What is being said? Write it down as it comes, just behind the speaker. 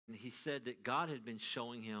he said that God had been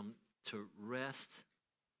showing him to rest,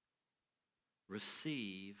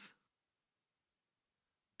 receive,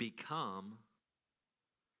 become,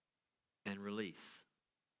 and release.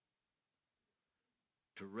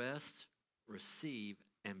 To rest, receive,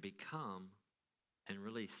 and become, and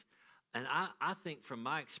release. And I think from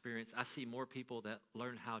my experience, I see more people that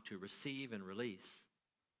learn how to receive and release,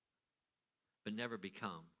 but never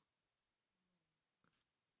become.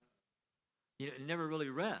 Never really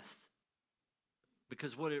rest.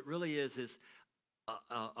 Because what it really is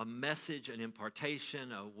a message, an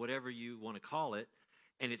impartation, whatever you want to call it,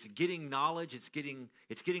 and it's getting knowledge, it's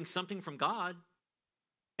getting something from God,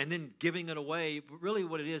 and then giving it away. But really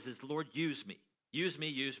what it is Lord, use me. Use me,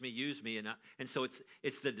 use me, use me. And so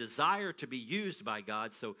it's the desire to be used by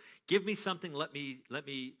God. So give me something, let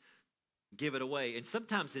me give it away. And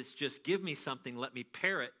sometimes it's just give me something, let me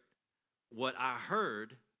parrot what I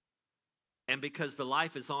heard. And because the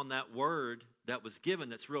life is on that word that was given,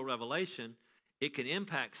 that's real revelation, it can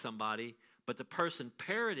impact somebody, but the person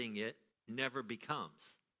parroting it never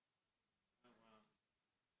becomes.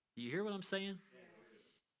 You hear what I'm saying?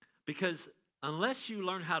 Because unless you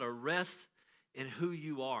learn how to rest in who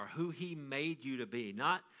you are, who he made you to be,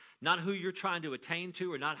 not who you're trying to attain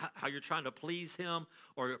to, or not how you're trying to please him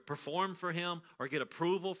or perform for him or get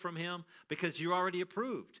approval from him, because you're already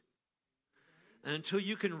approved. And until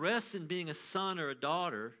you can rest in being a son or a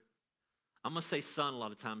daughter, I'm going to say son a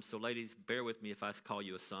lot of times, so ladies, bear with me if I call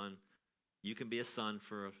you a son. You can be a son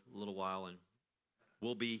for a little while, and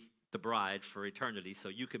we'll be the bride for eternity, so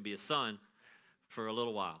you can be a son for a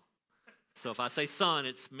little while. So if I say son,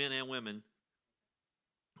 it's men and women.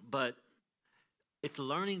 But it's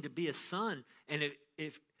learning to be a son. And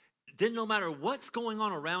then no matter what's going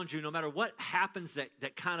on around you, no matter what happens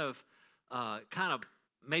that kind of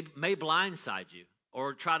may blindside you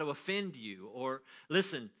or try to offend you, or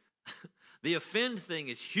listen, the offend thing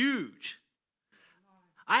is huge.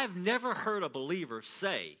 I have never heard a believer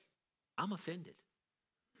say, I'm offended,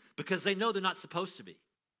 because they know they're not supposed to be.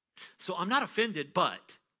 So I'm not offended,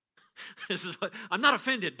 but I'm not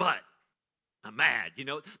offended, but I'm mad.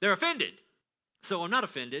 They're offended. So I'm not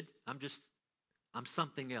offended. I'm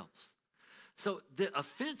something else. So the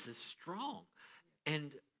offense is strong.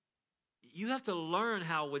 And you have to learn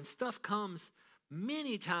how when stuff comes,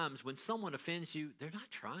 many times when someone offends you, they're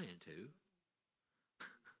not trying to.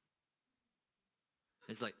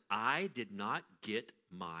 It's like, I did not get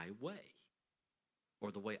my way,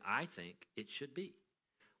 or the way I think it should be.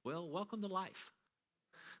 Well, welcome to life.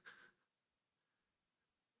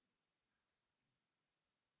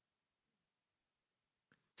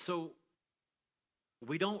 So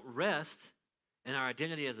we don't rest in our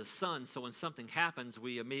identity as a son, so when something happens,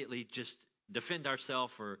 we immediately just defend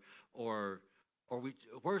ourselves, or we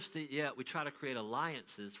try to create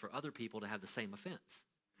alliances for other people to have the same offense.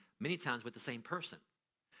 Many times with the same person.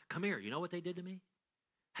 Come here, you know what they did to me?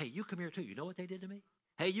 Hey, you come here too. You know what they did to me?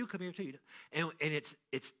 Hey, you come here too. And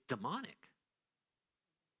it's demonic.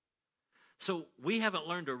 So we haven't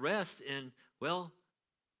learned to rest in, well,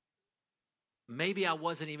 maybe I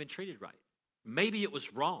wasn't even treated right. Maybe it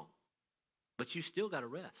was wrong, but you still got to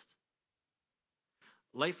rest.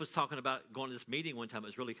 Leif was talking about going to this meeting one time. It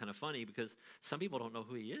was really kind of funny because some people don't know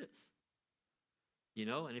who he is.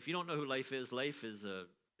 And if you don't know who Leif is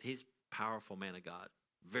he's a powerful man of God.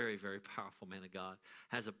 Very, very powerful man of God.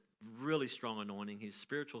 Has a really strong anointing. He's a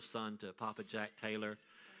spiritual son to Papa Jack Taylor.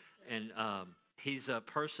 And he's a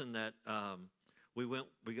person that we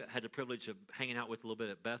had the privilege of hanging out with a little bit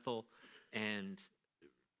at Bethel. And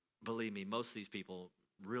believe me, most of these people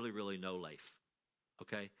really, really know Leif.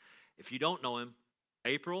 Okay? If you don't know him,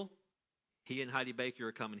 April, he and Heidi Baker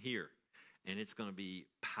are coming here. And it's going to be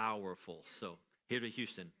powerful. So here to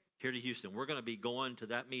Houston. We're going to be going to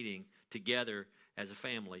that meeting together as a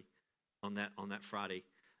family on that Friday.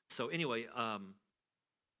 So anyway,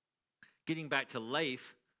 getting back to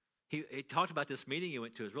Leif, he talked about this meeting he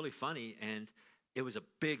went to. It was really funny, and it was a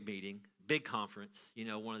big meeting, big conference,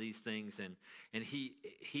 one of these things. And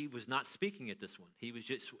he was not speaking at this one. He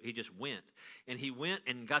just went. And he went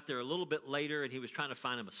and got there a little bit later, and he was trying to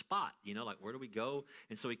find him a spot, like, where do we go?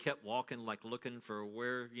 And so he kept walking, like looking for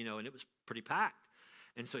where, and it was pretty packed.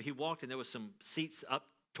 And so he walked, and there was some seats up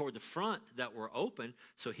toward the front that were open.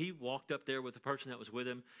 So he walked up there with the person that was with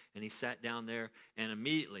him, and he sat down there, and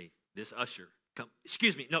immediately this usher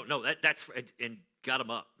excuse me, no, that's and got him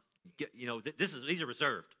up. These are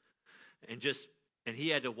reserved. And he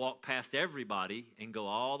had to walk past everybody and go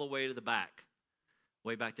all the way to the back,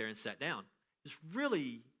 way back there, and sat down. It's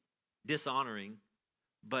really dishonoring,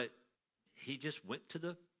 but he just went to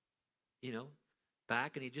the,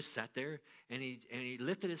 back and he just sat there and he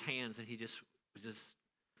lifted his hands and he was just,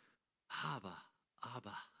 Abba,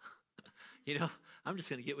 Abba. You know, I'm just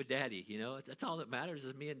going to get with Daddy, you know. That's all that matters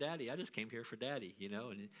is me and Daddy. I just came here for Daddy, you know.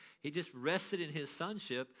 And he just rested in his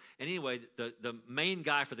sonship. And anyway, the main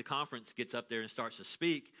guy for the conference gets up there and starts to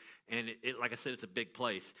speak. And like I said, it's a big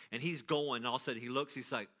place. And he's going, and all of a sudden he looks,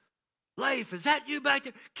 he's like, Leif, is that you back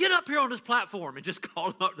there? Get up here on this platform, and just call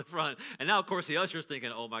him up the front. And now, of course, the usher's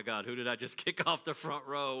thinking, oh, my God, who did I just kick off the front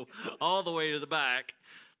row all the way to the back?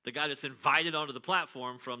 The guy that's invited onto the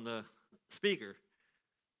platform from the speaker.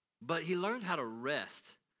 But he learned how to rest.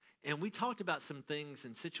 And we talked about some things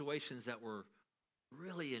and situations that were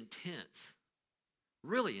really intense,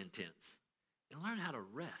 and learn how to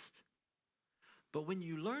rest. But when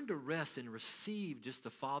you learn to rest and receive just the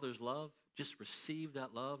Father's love, just receive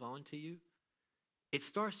that love onto you, it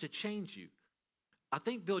starts to change you. I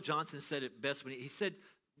think Bill Johnson said it best when he said,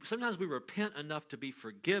 sometimes we repent enough to be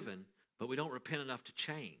forgiven, but we don't repent enough to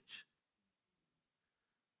change.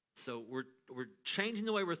 So we're changing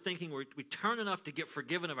the way we're thinking. We turn enough to get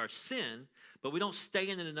forgiven of our sin, but we don't stay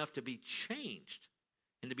in it enough to be changed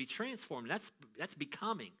and to be transformed. That's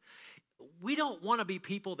becoming. We don't want to be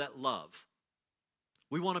people that love.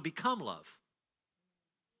 We want to become love.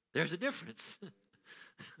 There's a difference.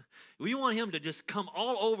 We want him to just come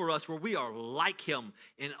all over us where we are like him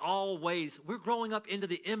in all ways. We're growing up into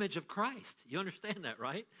the image of Christ. You understand that,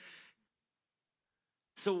 right?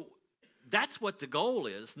 So that's what the goal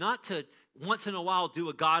is, not to once in a while do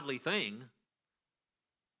a godly thing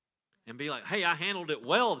and be like, hey, I handled it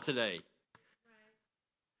well today. Right.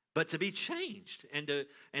 But to be changed and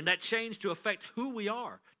that change to affect who we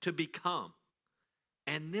are, to become.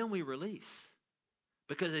 And then we release.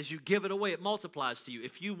 Because as you give it away, it multiplies to you.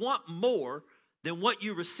 If you want more than what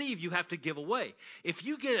you receive, you have to give away. If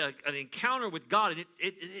you get an encounter with God and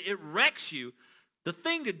it wrecks you, the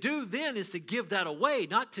thing to do then is to give that away,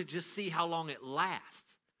 not to just see how long it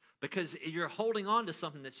lasts. Because you're holding on to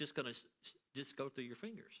something that's just going to just go through your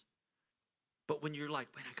fingers. But when you're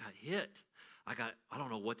like, man, I got hit. I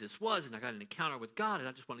don't know what this was, and I got an encounter with God, and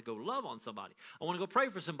I just want to go love on somebody. I want to go pray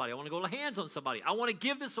for somebody. I want to go lay hands on somebody. I want to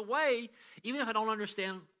give this away, even if I don't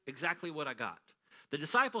understand exactly what I got. The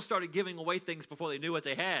disciples started giving away things before they knew what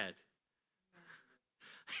they had.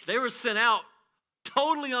 They were sent out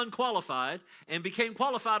totally unqualified and became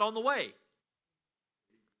qualified on the way.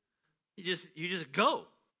 You just go.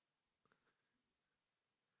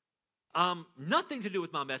 Nothing to do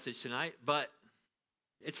with my message tonight, but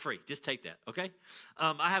it's free. Just take that, okay?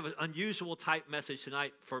 I have an unusual type message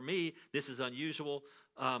tonight. For me, this is unusual.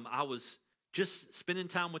 I was just spending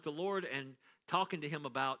time with the Lord and talking to him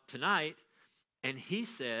about tonight, and he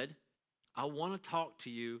said, I want to talk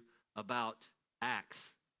to you about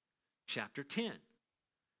Acts chapter 10.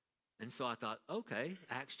 And so I thought, okay,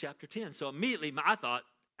 Acts chapter 10. So immediately I thought,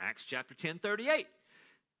 Acts chapter 10:38,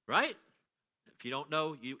 right? If you don't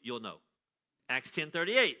know, you'll know. Acts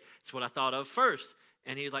 10:38. It's what I thought of first.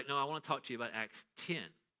 And he was like, no, I want to talk to you about Acts 10.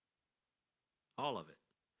 All of it.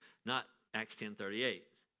 Not Acts 10:38.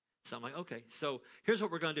 So I'm like, okay. So here's what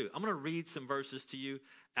we're going to do. I'm going to read some verses to you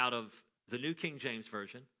out of the New King James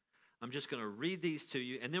Version. I'm just going to read these to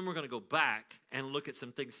you, and then we're going to go back and look at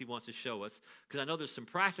some things he wants to show us, because I know there's some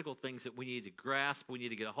practical things that we need to grasp, we need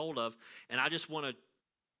to get a hold of, and I just want to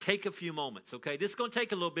take a few moments, okay? This is going to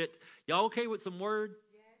take a little bit. Y'all okay with some word?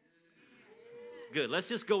 Yes. Good. Let's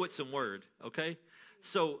just go with some word, okay?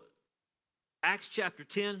 So, Acts chapter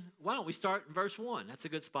 10, why don't we start in verse 1? That's a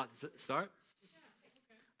good spot to start.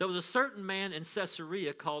 There was a certain man in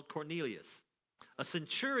Caesarea called Cornelius, a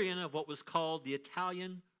centurion of what was called the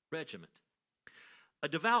Italian regiment, a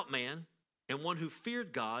devout man and one who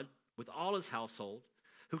feared God with all his household,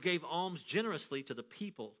 who gave alms generously to the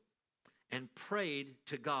people and prayed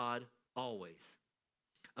to God always.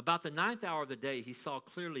 About the 9th hour of the day, he saw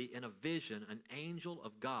clearly in a vision an angel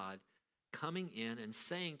of God coming in and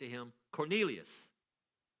saying to him, Cornelius.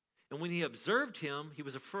 And when he observed him, he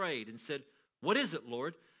was afraid and said, what is it,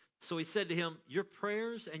 Lord? So he said to him, your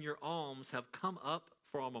prayers and your alms have come up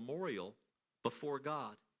for a memorial before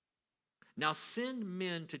God. Now send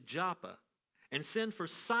men to Joppa and send for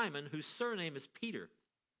Simon, whose surname is Peter.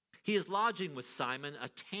 He is lodging with Simon, a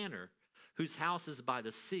tanner, whose house is by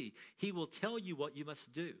the sea. He will tell you what you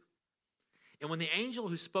must do. And when the angel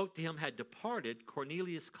who spoke to him had departed,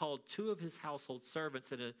 Cornelius called 2 of his household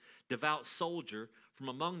servants and a devout soldier from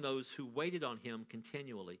among those who waited on him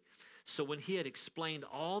continually. So when he had explained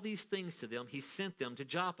all these things to them, he sent them to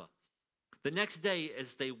Joppa. The next day,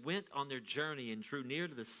 as they went on their journey and drew near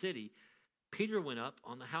to the city, Peter went up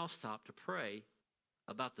on the housetop to pray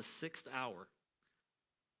about the 6th hour.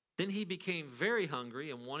 Then he became very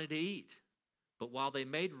hungry and wanted to eat. But while they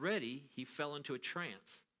made ready, he fell into a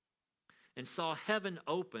trance and saw heaven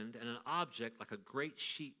opened and an object like a great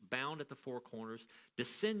sheet bound at the four corners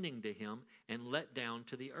descending to him and let down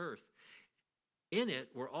to the earth. In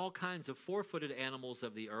it were all kinds of four-footed animals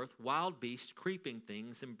of the earth, wild beasts, creeping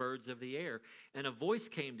things, and birds of the air. And a voice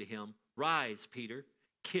came to him, "Rise, Peter,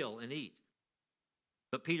 kill and eat."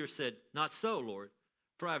 But Peter said, "Not so, Lord,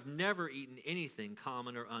 for I have never eaten anything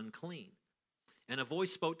common or unclean." And a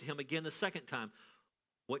voice spoke to him again the second time,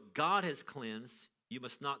 "What God has cleansed, you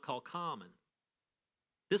must not call common."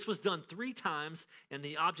 This was done 3 times, and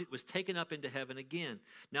the object was taken up into heaven again.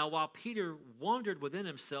 Now, while Peter wondered within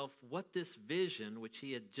himself what this vision which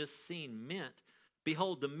he had just seen meant,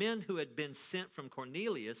 behold, the men who had been sent from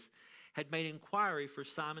Cornelius had made inquiry for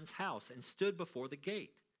Simon's house and stood before the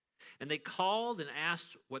gate. And they called and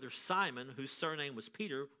asked whether Simon, whose surname was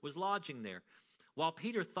Peter, was lodging there. While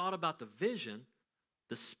Peter thought about the vision,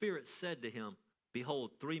 the Spirit said to him,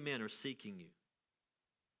 "Behold, 3 men are seeking you.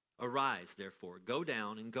 Arise, therefore, go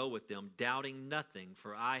down and go with them, doubting nothing,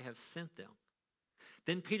 for I have sent them."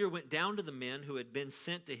 Then Peter went down to the men who had been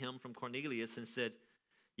sent to him from Cornelius and said,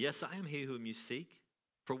 "Yes, I am he whom you seek.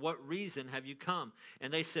 For what reason have you come?"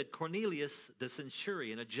 And they said, "Cornelius, the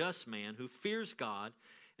centurion, a just man who fears God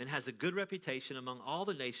and has a good reputation among all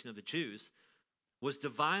the nation of the Jews, was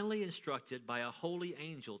divinely instructed by a holy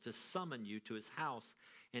angel to summon you to his house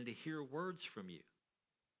and to hear words from you."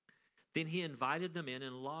 Then he invited them in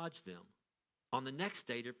and lodged them. On the next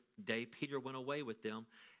day, Peter went away with them,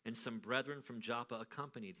 and some brethren from Joppa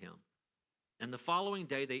accompanied him. And the following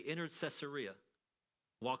day they entered Caesarea.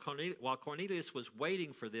 While Cornelius was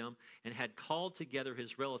waiting for them and had called together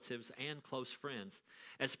his relatives and close friends.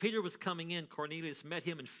 As Peter was coming in, Cornelius met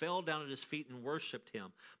him and fell down at his feet and worshipped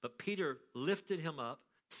him. But Peter lifted him up,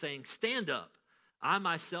 saying, "Stand up, I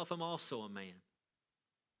myself am also a man."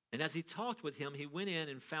 And as he talked with him, he went in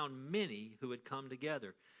and found many who had come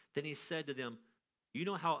together. Then he said to them, "You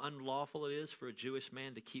know how unlawful it is for a Jewish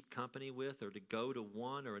man to keep company with or to go to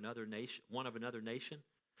one of another nation?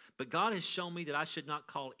 But God has shown me that I should not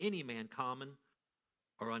call any man common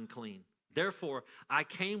or unclean. Therefore, I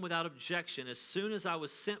came without objection as soon as I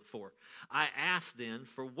was sent for. I asked then,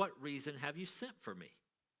 'For what reason have you sent for me?'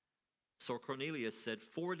 So Cornelius said,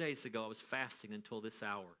 4 days ago I was fasting until this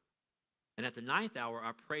hour. And at the 9th hour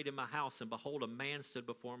I prayed in my house, and behold, a man stood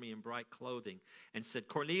before me in bright clothing and said,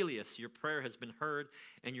 'Cornelius, your prayer has been heard,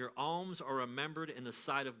 and your alms are remembered in the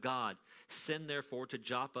sight of God. Send therefore to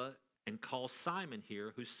Joppa and call Simon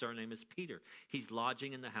here, whose surname is Peter. He's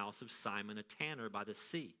lodging in the house of Simon, a tanner by the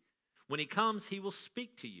sea. When he comes, he will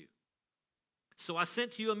speak to you.' So I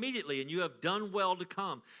sent to you immediately, and you have done well to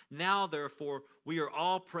come. Now, therefore, we are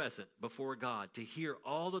all present before God to hear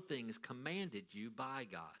all the things commanded you by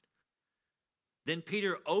God." Then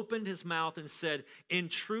Peter opened his mouth and said, "In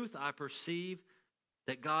truth, I perceive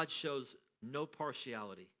that God shows no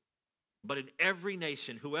partiality, but in every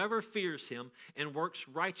nation, whoever fears him and works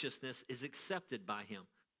righteousness is accepted by him.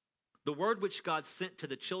 The word which God sent to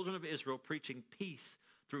the children of Israel, preaching peace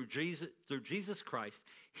through Jesus Christ,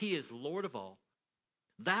 he is Lord of all.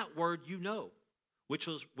 That word you know, which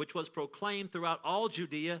was proclaimed throughout all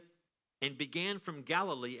Judea and began from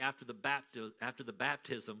Galilee after the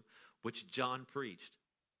baptism which John preached,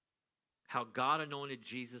 how God anointed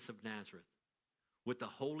Jesus of Nazareth with the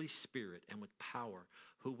Holy Spirit and with power,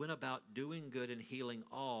 who went about doing good and healing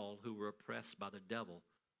all who were oppressed by the devil,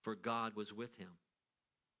 for God was with him.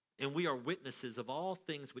 And we are witnesses of all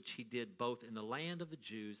things which he did both in the land of the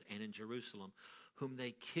Jews and in Jerusalem, whom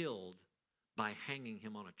they killed by hanging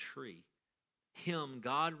him on a tree. Him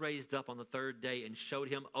God raised up on the 3rd day and showed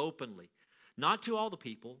him openly, not to all the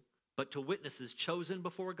people, but to witnesses chosen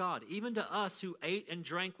before God, even to us who ate and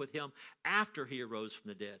drank with him after he arose from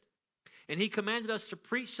the dead. And he commanded us to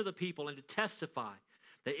preach to the people and to testify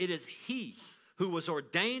that it is he who was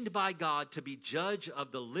ordained by God to be judge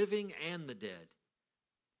of the living and the dead.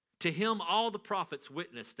 To him all the prophets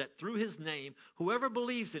witness that through his name, whoever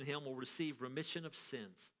believes in him will receive remission of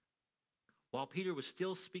sins." While Peter was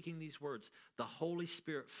still speaking these words, the Holy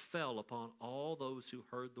Spirit fell upon all those who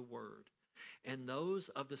heard the word. And those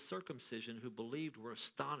of the circumcision who believed were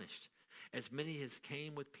astonished, as many as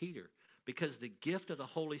came with Peter, because the gift of the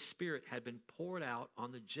Holy Spirit had been poured out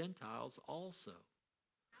on the Gentiles also.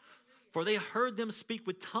 For they heard them speak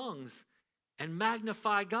with tongues and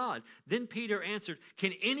magnify God. Then Peter answered,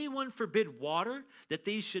 "Can anyone forbid water that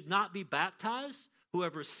these should not be baptized, who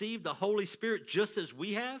have received the Holy Spirit just as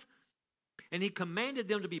we have?" And he commanded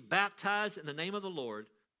them to be baptized in the name of the Lord.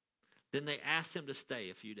 Then they asked him to stay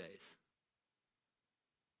a few days.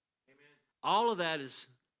 All of that is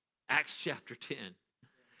Acts chapter 10.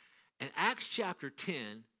 And Acts chapter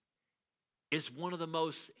 10 is one of the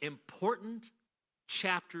most important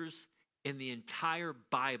chapters in the entire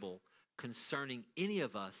Bible concerning any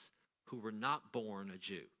of us who were not born a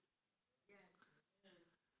Jew.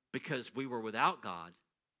 Because we were without God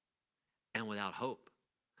and without hope,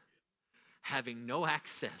 having no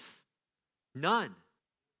access, none.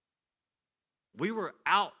 We were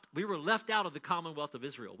out. We were left out of the commonwealth of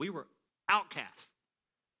Israel. We were outcast.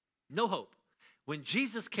 No hope. When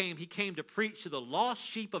Jesus came, he came to preach to the lost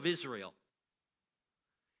sheep of Israel.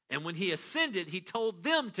 And when he ascended, he told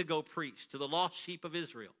them to go preach to the lost sheep of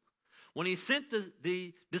Israel. When he sent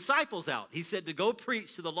the disciples out, he said to go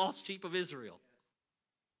preach to the lost sheep of Israel.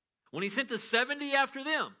 When he sent the 70 after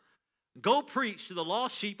them, go preach to the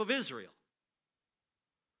lost sheep of Israel.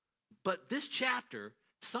 But this chapter,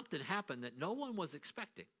 something happened that no one was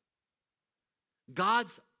expecting.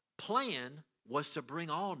 God's plan was to bring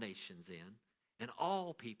all nations in and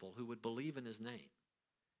all people who would believe in his name.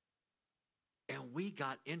 And we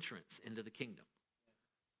got entrance into the kingdom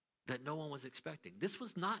that no one was expecting. This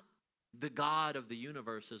was not the God of the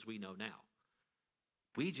universe as we know now.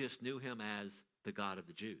 We just knew him as the God of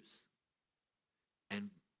the Jews. And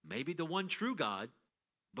maybe the one true God,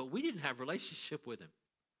 but we didn't have a relationship with him.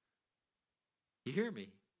 You hear me?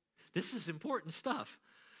 This is important stuff.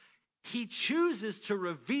 He chooses to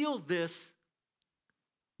reveal this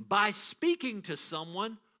by speaking to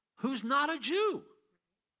someone who's not a Jew.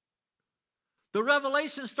 The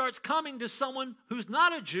revelation starts coming to someone who's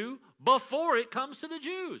not a Jew before it comes to the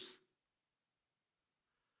Jews.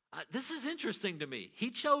 This is interesting to me. He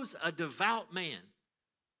chose a devout man.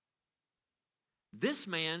 This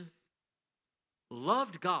man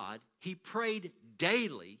loved God. He prayed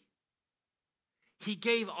daily. He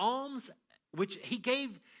gave alms, which he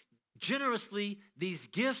gave generously these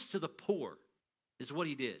gifts to the poor, is what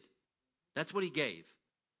he did. That's what he gave.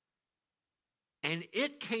 And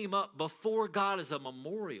it came up before God as a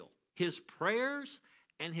memorial. His prayers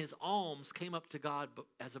and his alms came up to God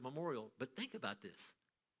as a memorial. But think about this.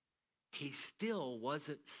 He still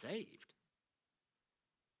wasn't saved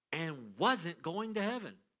and wasn't going to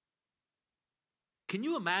heaven. Can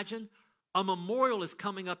you imagine? A memorial is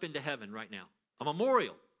coming up into heaven right now. A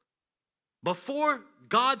memorial. Before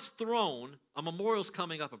God's throne, a memorial is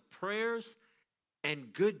coming up of prayers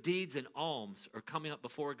and good deeds and alms are coming up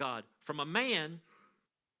before God from a man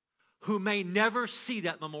who may never see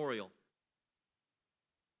that memorial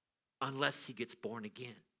unless he gets born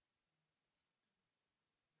again.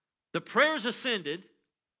 The prayers ascended,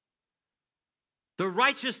 the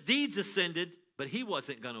righteous deeds ascended, but he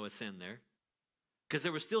wasn't going to ascend there because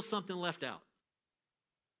there was still something left out.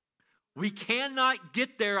 We cannot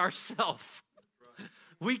get there ourselves.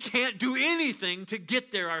 We can't do anything to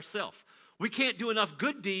get there ourselves. We can't do enough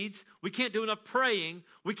good deeds. We can't do enough praying.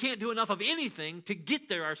 We can't do enough of anything to get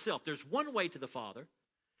there ourselves. There's one way to the Father,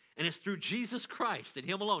 and it's through Jesus Christ and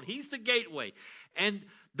him alone. He's the gateway. And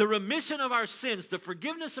the remission of our sins, the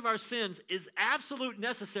forgiveness of our sins is absolute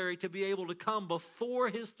necessary to be able to come before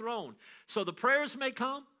his throne. So the prayers may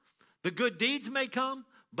come, the good deeds may come,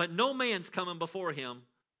 but no man's coming before him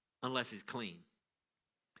unless he's clean.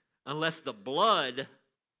 Unless the blood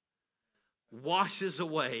washes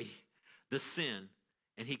away the sin,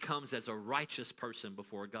 and he comes as a righteous person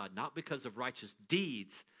before God, not because of righteous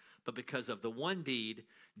deeds, but because of the one deed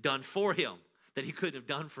done for him that he couldn't have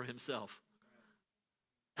done for himself.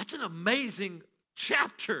 That's an amazing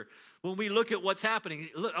chapter when we look at what's happening.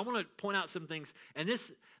 Look, I want to point out some things, and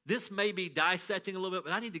this may be dissecting a little bit,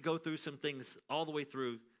 but I need to go through some things all the way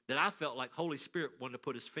through that I felt like Holy Spirit wanted to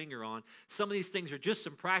put his finger on. Some of these things are just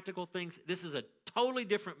some practical things. This is a totally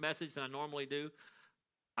different message than I normally do.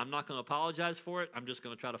 I'm not going to apologize for it. I'm just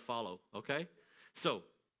going to try to follow, okay? So,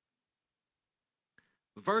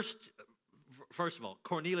 first of all,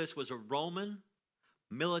 Cornelius was a Roman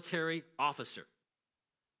military officer.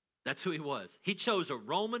 That's who he was. He chose a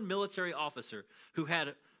Roman military officer who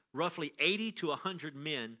had roughly 80 to 100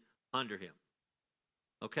 men under him,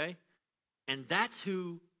 okay? And that's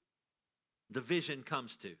who the vision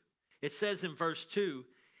comes to. It says in verse 2,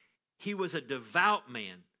 he was a devout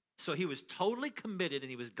man. So he was totally committed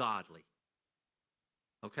and he was godly.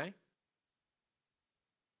 Okay?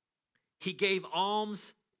 He gave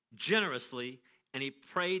alms generously and he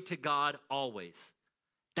prayed to God always.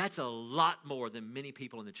 That's a lot more than many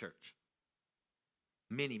people in the church.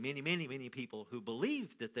 Many people who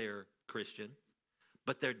believe that they're Christian,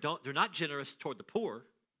 but they're not generous toward the poor,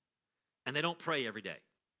 and they don't pray every day.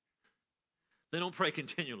 They don't pray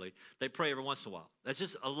continually. They pray every once in a while. That's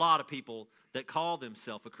just a lot of people that call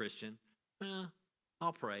themselves a Christian.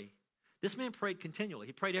 I'll pray. This man prayed continually.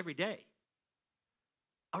 He prayed every day.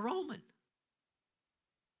 A Roman.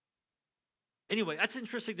 Anyway, that's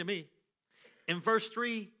interesting to me. In verse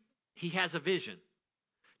 3, he has a vision.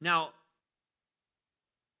 Now,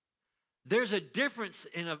 there's a difference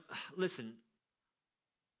in listen,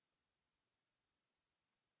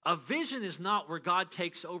 a vision is not where God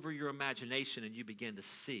takes over your imagination and you begin to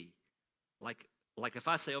see. Like if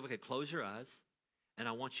I say, okay, close your eyes, and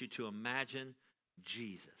I want you to imagine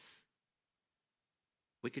Jesus.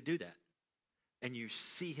 We could do that. And you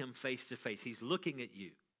see him face to face. He's looking at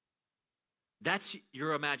you. That's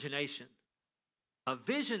your imagination. A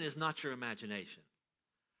vision is not your imagination.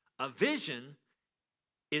 A vision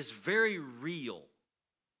is very real.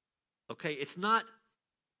 Okay? It's not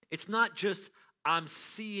just I'm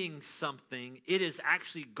seeing something. It is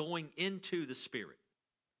actually going into the spirit.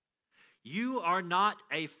 You are not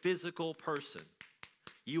a physical person.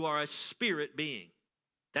 You are a spirit being.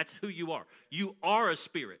 That's who you are. You are a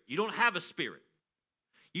spirit. You don't have a spirit.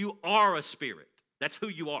 You are a spirit. That's who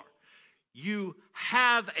you are. You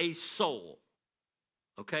have a soul.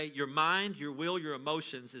 Okay? Your mind, your will, your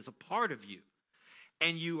emotions is a part of you.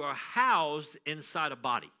 And you are housed inside a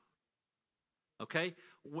body. Okay?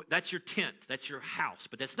 That's your tent. That's your house.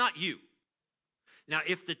 But that's not you. Now,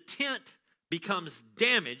 if the tent becomes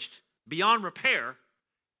damaged beyond repair,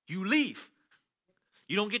 you leave.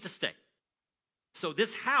 You don't get to stay. So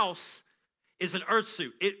this house is an earth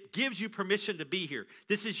suit. It gives you permission to be here.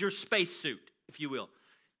 This is your space suit, if you will.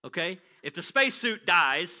 Okay? If the space suit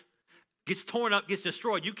dies, gets torn up, gets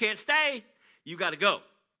destroyed, you can't stay. You got to go.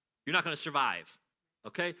 You're not going to survive.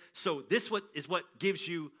 Okay? So this is what gives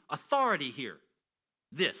you authority here.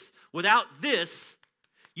 This. Without this,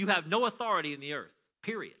 you have no authority in the earth.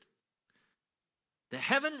 Period. The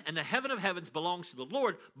heaven and the heaven of heavens belongs to the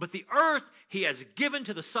Lord, but the earth he has given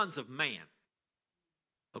to the sons of man.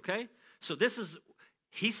 Okay? So this is,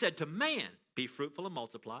 he said to man, be fruitful and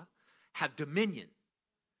multiply, have dominion.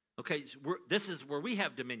 Okay? This is where we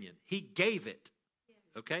have dominion. He gave it.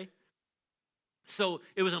 Okay? So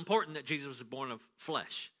it was important that Jesus was born of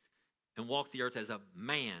flesh and walked the earth as a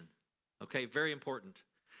man. Okay? Very important.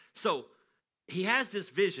 So he has this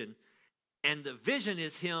vision, and the vision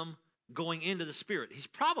is him going into the spirit. He's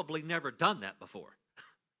probably never done that before.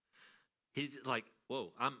 He's like,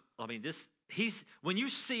 whoa, when you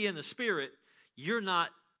see in the spirit, you're not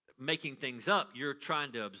making things up. You're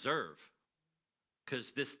trying to observe.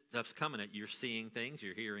 Because this stuff's coming at you. You're seeing things,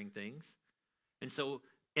 you're hearing things. And so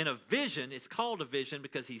in a vision, it's called a vision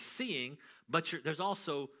because he's seeing, but there's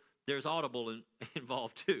audible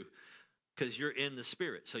involved too. Because you're in the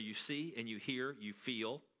spirit. So you see and you hear, you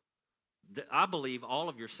feel. I believe all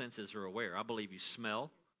of your senses are aware. I believe you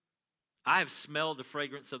smell. I have smelled the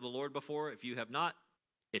fragrance of the Lord before. If you have not,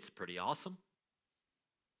 it's pretty awesome.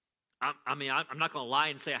 I'm not going to lie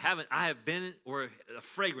and say I haven't. I have been where a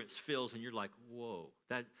fragrance fills and you're like, whoa,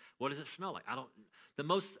 what does it smell like? The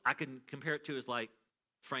most I can compare it to is like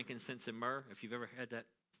frankincense and myrrh. If you've ever had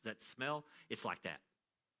that smell, it's like that.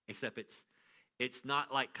 Except it's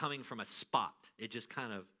not like coming from a spot. It just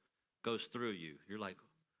kind of goes through you. You're like,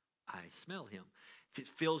 I smell him. If it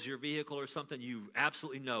fills your vehicle or something, you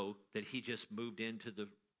absolutely know that he just moved into the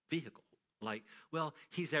vehicle. Like, well,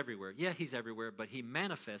 he's everywhere. Yeah, he's everywhere, but he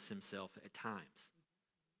manifests himself at times.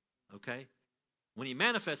 Okay? When he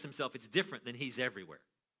manifests himself, it's different than he's everywhere.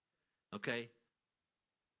 Okay?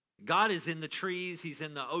 God is in the trees, he's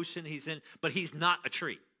in the ocean, but he's not a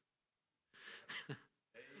tree.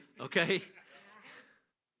 Okay?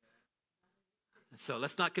 So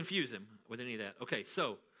let's not confuse him with any of that. Okay,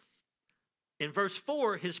 so in verse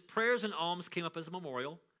 4, his prayers and alms came up as a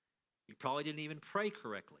memorial. He probably didn't even pray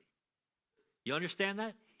correctly. You understand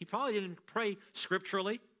that? He probably didn't pray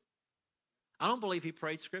scripturally. I don't believe he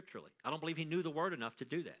prayed scripturally. I don't believe he knew the word enough to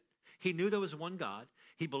do that. He knew there was one God.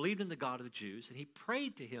 He believed in the God of the Jews, and he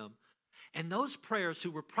prayed to him. And those prayers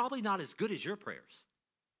who were probably not as good as your prayers.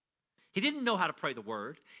 He didn't know how to pray the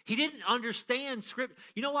word. He didn't understand script.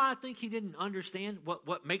 You know why I think he didn't understand?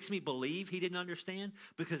 What makes me believe he didn't understand?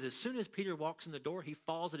 Because as soon as Peter walks in the door, he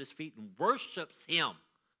falls at his feet and worships him. Yeah.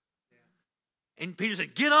 And Peter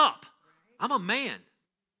said, get up. I'm a man.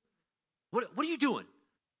 What are you doing?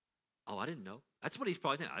 Oh, I didn't know. That's what he's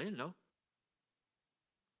probably thinking. I didn't know.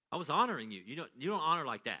 I was honoring you. You don't honor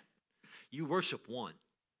like that. You worship one.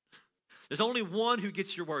 There's only one who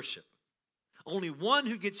gets your worship. Only one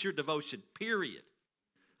who gets your devotion, period.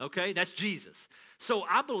 Okay? That's Jesus. So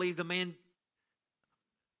I believe the man,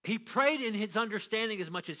 he prayed in his understanding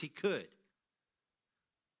as much as he could.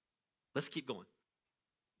 Let's keep going.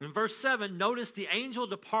 In verse 7, notice the angel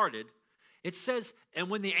departed. It says, and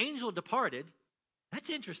when the angel departed, that's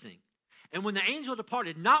interesting. And when the angel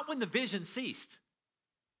departed, not when the vision ceased.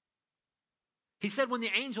 He said when the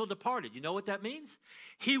angel departed. You know what that means?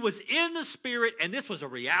 He was in the Spirit, and this was a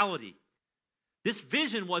reality. This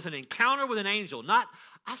vision was an encounter with an angel. Not,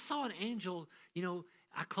 I saw an angel,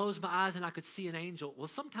 I closed my eyes and I could see an angel. Well,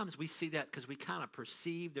 sometimes we see that because we kind of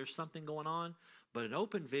perceive there's something going on, but an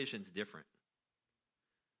open vision's different.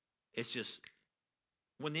 It's just,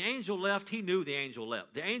 when the angel left, he knew the angel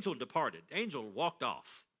left. The angel departed. The angel walked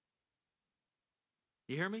off.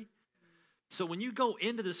 You hear me? So when you go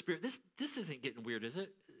into the Spirit, this isn't getting weird, is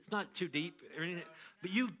it? It's not too deep or anything.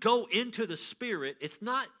 But you go into the Spirit, it's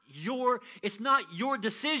not your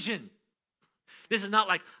decision. This is not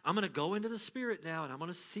like, I'm going to go into the Spirit now and I'm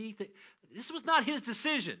going to see things. This was not his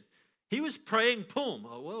decision. He was praying, boom,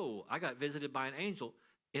 oh, whoa, I got visited by an angel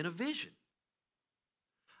in a vision.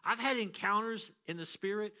 I've had encounters in the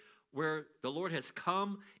Spirit where the Lord has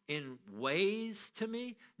come in ways to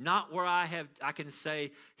me, not where I can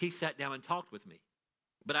say he sat down and talked with me.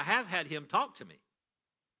 But I have had him talk to me.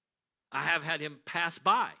 I have had him pass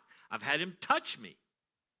by. I've had him touch me.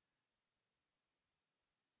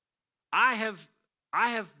 I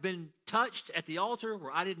have been touched at the altar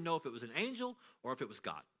where I didn't know if it was an angel or if it was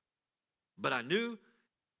God. But I knew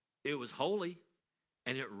it was holy,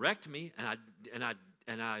 and it wrecked me, and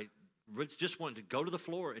I just wanted to go to the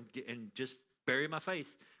floor and just bury my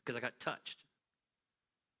face because I got touched.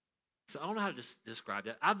 So I don't know how to describe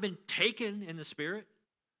that. I've been taken in the Spirit.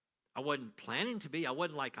 I wasn't planning to be. I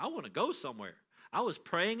wasn't like, I want to go somewhere. I was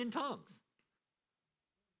praying in tongues.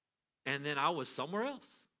 And then I was somewhere else.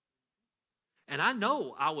 And I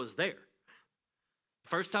know I was there.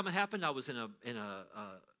 First time it happened, I was in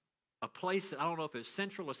a place that I don't know if it was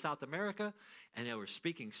Central or South America, and they were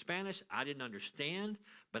speaking Spanish. I didn't understand,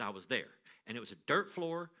 but I was there. And it was a dirt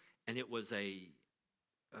floor, and it was a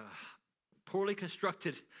poorly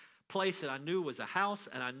constructed place that I knew was a house,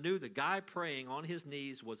 and I knew the guy praying on his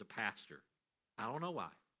knees was a pastor. I don't know why.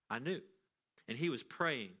 I knew. And he was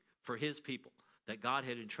praying for his people, that God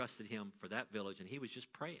had entrusted him for that village, and he was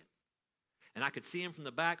just praying. And I could see him from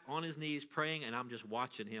the back on his knees praying, and I'm just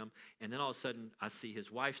watching him. And then all of a sudden, I see his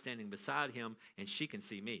wife standing beside him, and she can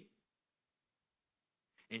see me.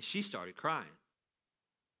 And she started crying.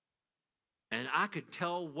 And I could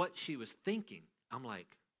tell what she was thinking. I'm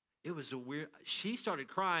like, it was a weird... She started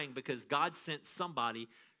crying because God sent somebody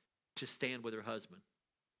to stand with her husband.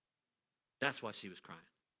 That's why she was crying.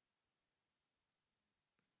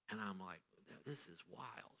 And I'm like, this is wild.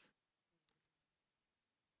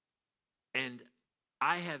 And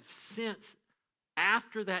I have since,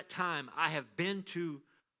 after that time, I have been to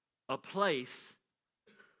a place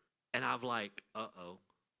and I've like, uh-oh,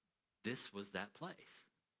 this was that place.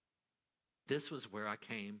 This was where I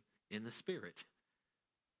came in the Spirit.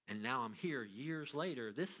 And now I'm here years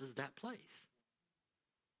later. This is that place.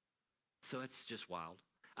 So it's just wild.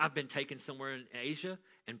 I've been taken somewhere in Asia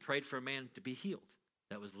and prayed for a man to be healed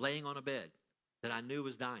that was laying on a bed that I knew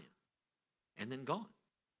was dying and then gone.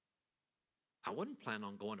 I wasn't planning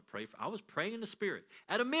on going to pray for. I was praying in the Spirit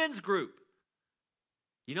at a men's group.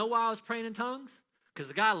 You know why I was praying in tongues? Because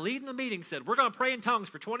the guy leading the meeting said, we're going to pray in tongues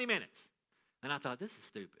for 20 minutes. And I thought, this is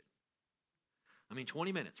stupid.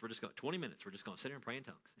 20 minutes. We're just going 20 minutes. We're just going to sit here and pray in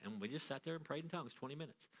tongues. And we just sat there and prayed in tongues 20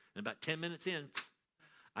 minutes. And about 10 minutes in,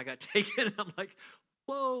 I got taken. And I'm like,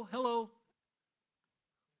 whoa, hello.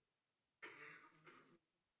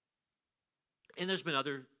 And there's been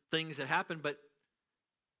other things that happened, but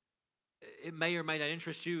it may or may not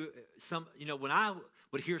interest you. When I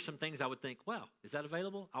would hear some things, I would think, wow, is that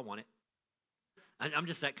available? I want it. I'm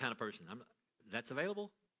just that kind of person. That's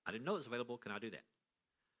available? I didn't know it was available. Can I do that?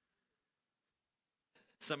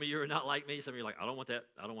 Some of you are not like me. Some of you are like, I don't want that.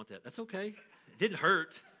 I don't want that. That's okay. It didn't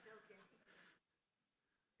hurt.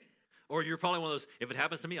 Or you're probably one of those, if it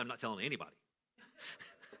happens to me, I'm not telling anybody.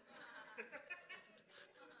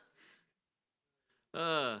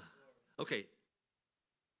 Okay.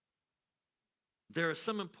 There are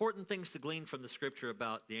some important things to glean from the scripture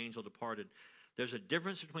about the angel departed. There's a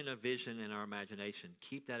difference between a vision and our imagination.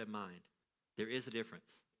 Keep that in mind. There is a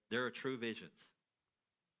difference. There are true visions.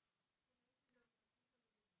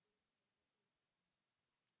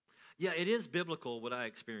 Yeah, it is biblical what I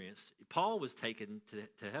experienced. Paul was taken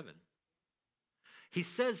to heaven. He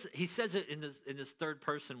says it in this third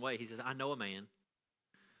person way. He says, I know a man.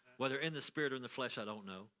 Whether in the spirit or in the flesh, I don't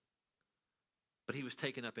know. But he was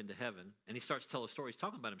taken up into heaven, and he starts to tell a story. He's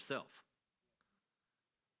talking about himself.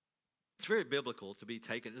 It's very biblical to be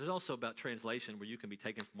taken. There's also about translation where you can be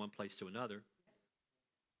taken from one place to another.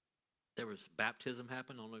 There was baptism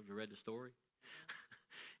happened. I don't know if you read the story.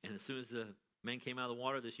 And as soon as the man came out of the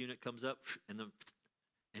water, this eunuch comes up, and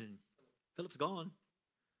Philip's gone.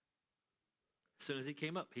 As soon as he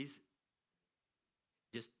came up, he's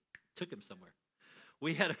just took him somewhere.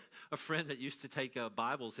 We had a friend that used to take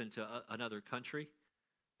Bibles into another country.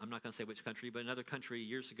 I'm not going to say which country, but another country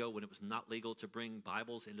years ago when it was not legal to bring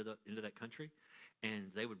Bibles into that country, and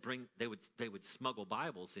they would smuggle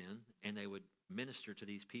Bibles in, and they would minister to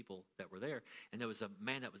these people that were there. And there was a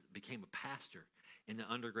man that became a pastor in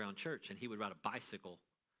the underground church, and he would ride a bicycle.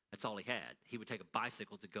 That's all he had. He would take a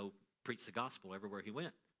bicycle to go preach the gospel everywhere he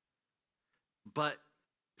went. But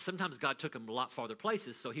sometimes God took him a lot farther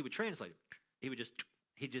places, so he would translate him.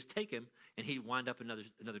 He'd just take him, and he'd wind up in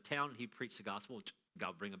another town, and he'd preach the gospel, and God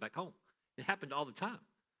would bring him back home. It happened all the time.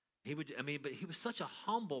 But he was such a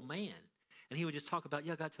humble man. And he would just talk about,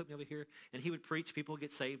 God took me over here. And he would preach, people would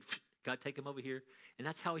get saved. God take him over here. And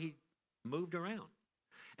that's how he moved around.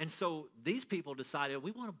 And so these people decided,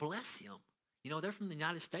 we want to bless him. They're from the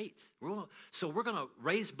United States. So we're going to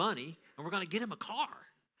raise money, and we're going to get him a car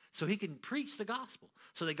so he can preach the gospel.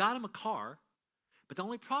 So they got him a car. But the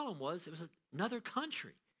only problem was it was another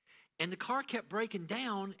country. And the car kept breaking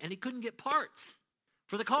down, and he couldn't get parts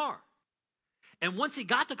for the car. And once he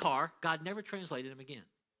got the car, God never translated him again.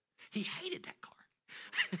 He hated that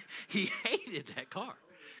car. He hated that car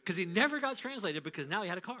because he never got translated because now he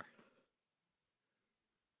had a car.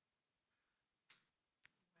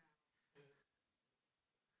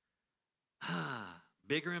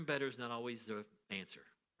 Bigger and better is not always the answer.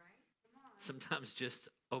 Sometimes just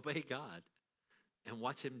obey God and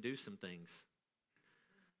watch him do some things.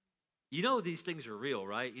 These things are real,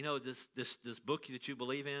 right? This book that you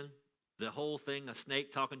believe in, the whole thing, a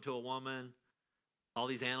snake talking to a woman, all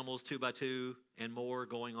these animals 2 by 2 and more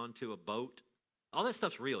going onto a boat. All that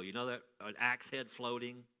stuff's real. That an axe head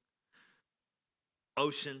floating,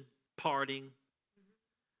 ocean parting,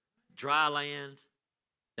 dry land.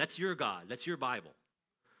 That's your God. That's your Bible.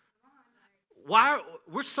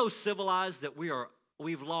 We're so civilized that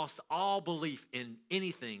we've lost all belief in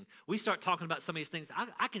anything. We start talking about some of these things.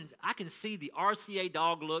 I can see the RCA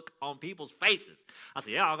dog look on people's faces. I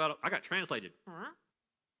say, I got translated.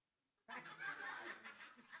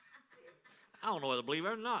 I don't know whether to believe it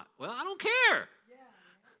or not. Well, I don't care.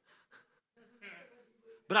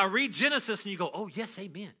 But I read Genesis and you go, oh, yes,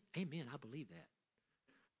 amen. Amen, I believe that.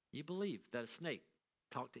 You believe that a snake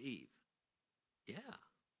talked to Eve. Yeah.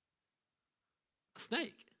 A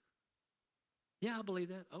snake. Yeah, I believe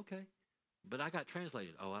that. Okay. But I got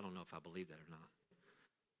translated. Oh, I don't know if I believe that or not.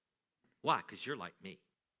 Why? Because you're like me.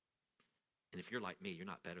 And if you're like me, you're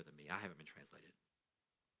not better than me. I haven't been translated.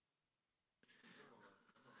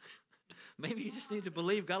 Maybe you just need to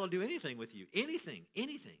believe God will do anything with you. Anything.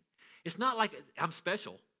 It's not like I'm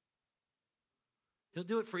special. He'll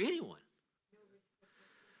do it for anyone.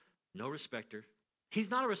 No respecter. He's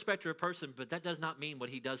not a respecter of person, but that does not mean what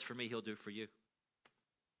he does for me, he'll do for you.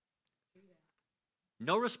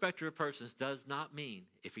 No respecter of persons does not mean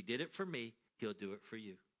if he did it for me, he'll do it for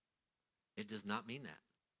you. It does not mean that.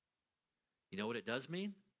 You know what it does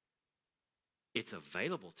mean? It's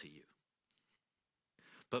available to you.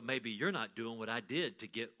 But maybe you're not doing what I did to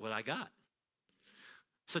get what I got.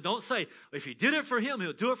 So don't say, if he did it for him,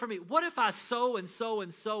 he'll do it for me. What if I sow and sow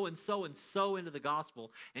and sow and sow and sow into the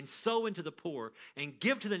gospel and sow into the poor and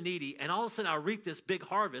give to the needy, and all of a sudden I reap this big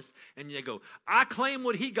harvest, and they go, I claim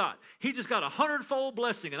what he got. He just got 100-fold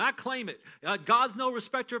blessing, and I claim it. God's no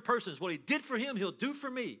respecter of persons. What he did for him, he'll do for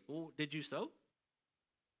me. Well, did you sow?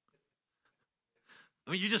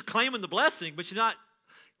 You're just claiming the blessing, but you're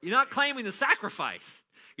not claiming the sacrifice.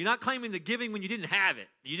 You're not claiming the giving when you didn't have it.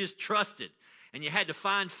 You just trusted. And you had to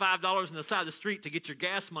find $5 on the side of the street to get your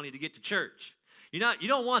gas money to get to church. You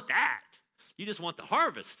don't want that. You just want the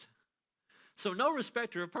harvest. So no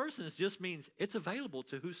respecter of persons just means it's available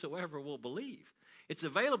to whosoever will believe. It's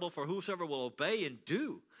available for whosoever will obey and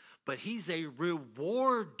do. But he's a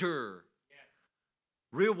rewarder. Yes.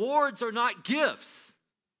 Rewards are not gifts.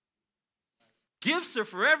 Gifts are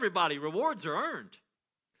for everybody. Rewards are earned.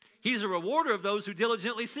 He's a rewarder of those who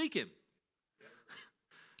diligently seek him.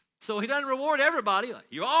 So he doesn't reward everybody.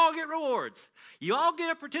 You all get rewards. You all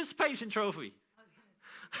get a participation trophy.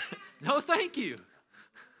 No, thank you.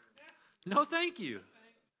 No, thank you.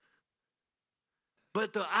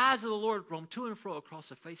 But the eyes of the Lord roam to and fro across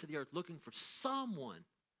the face of the earth, looking for someone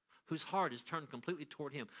whose heart is turned completely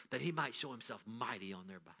toward him, that he might show himself mighty on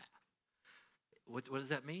their behalf. What does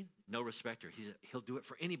that mean? No respecter. He'll do it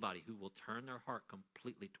for anybody who will turn their heart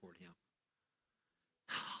completely toward him.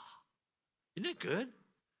 Isn't that good?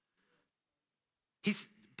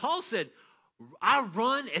 Paul said, I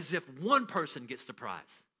run as if one person gets the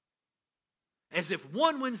prize. As if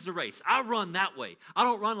one wins the race. I run that way. I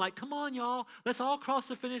don't run like, come on, y'all, let's all cross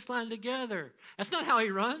the finish line together. That's not how he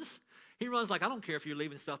runs. He runs like, I don't care if you're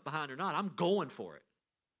leaving stuff behind or not. I'm going for it.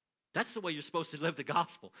 That's the way you're supposed to live the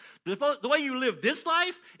gospel. The way you live this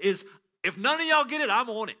life is, if none of y'all get it, I'm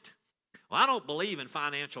on it. Well, I don't believe in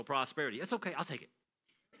financial prosperity. That's okay, I'll take it.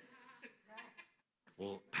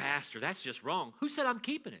 Well, Pastor, that's just wrong. Who said I'm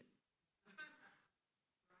keeping it?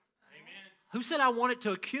 Amen. Who said I want it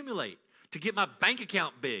to accumulate, to get my bank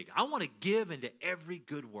account big? I want to give into every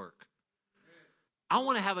good work. I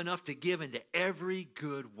want to have enough to give into every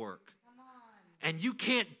good work. And you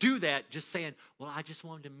can't do that just saying, well, I just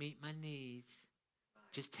wanted to meet my needs.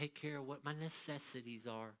 Just take care of what my necessities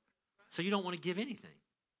are. So you don't want to give anything.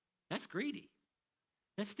 That's greedy.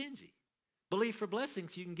 That's stingy. Believe for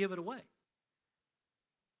blessings, you can give it away.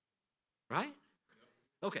 Right?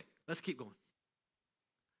 Okay, let's keep going.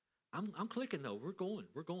 I'm clicking though. We're going.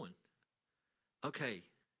 Okay.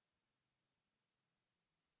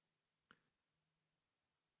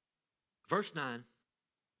 Verse 9,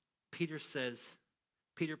 Peter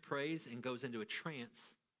prays and goes into a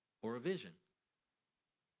trance or a vision.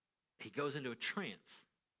 He goes into a trance.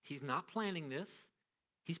 He's not planning this.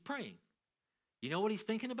 He's praying. You know what he's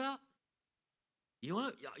thinking about?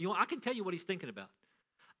 I can tell you what he's thinking about.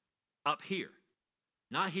 Up here.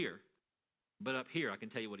 Not here, but up here I can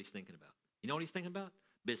tell you what he's thinking about. You know what he's thinking about?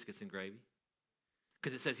 Biscuits and gravy.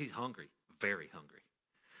 Because it says he's hungry, very hungry.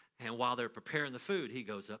 And while they're preparing the food, he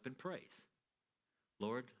goes up and prays.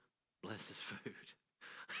 Lord, bless his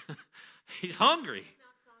food. He's hungry.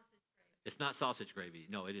 It's not sausage gravy.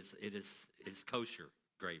 No, it is kosher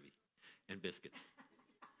gravy and biscuits.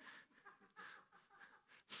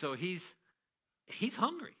 So he's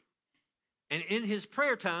hungry. And in his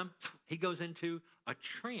prayer time, he goes into a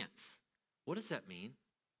trance. What does that mean?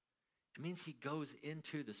 It means he goes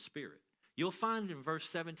into the Spirit. You'll find in verse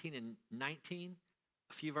 17 and 19,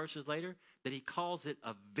 a few verses later, that he calls it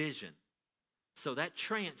a vision. So that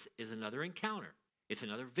trance is another encounter. It's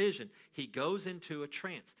another vision. He goes into a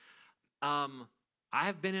trance. I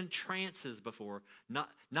have been in trances before.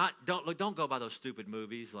 Don't go by those stupid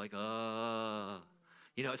movies like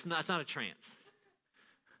it's not a trance.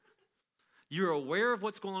 You're aware of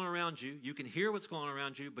what's going on around you. You can hear what's going on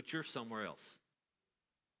around you, but you're somewhere else.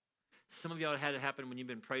 Some of y'all had it happen when you've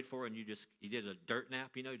been prayed for and you did a dirt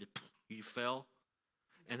nap, you fell.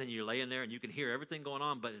 And then you're laying there and you can hear everything going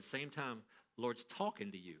on, but at the same time, the Lord's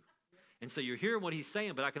talking to you. And so you're hearing what he's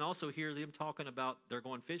saying, but I can also hear them talking about they're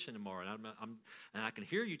going fishing tomorrow. And I can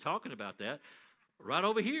hear you talking about that right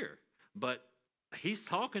over here. But he's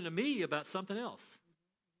talking to me about something else.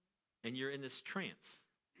 And you're in this trance.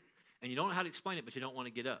 And you don't know how to explain it, but you don't want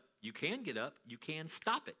to get up. You can get up. You can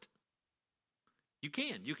stop it. You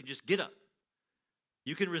can. You can just get up.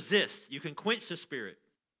 You can resist. You can quench the Spirit.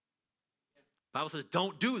 The Bible says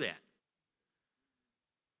don't do that.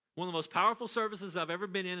 One of the most powerful services I've ever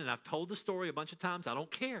been in, and I've told the story a bunch of times, I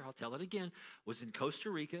don't care, I'll tell it again, was in Costa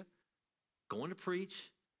Rica, going to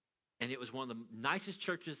preach, and it was one of the nicest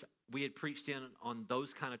churches we had preached in on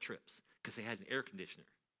those kind of trips because they had an air conditioner.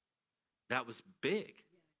 That was big.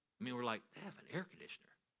 I mean, we're like, they have an air conditioner.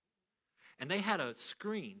 And they had a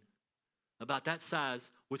screen about that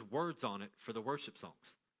size with words on it for the worship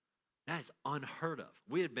songs. That is unheard of.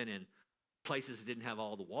 We had been in places that didn't have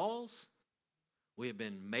all the walls. We had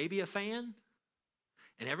been maybe a fan.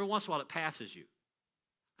 And every once in a while it passes you.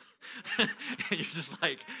 And you're just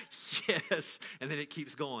like, yes. And then it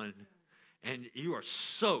keeps going. And you are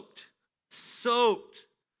soaked.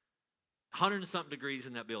 100 and something degrees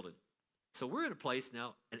in that building. So we're in a place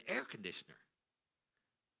now, an air conditioner.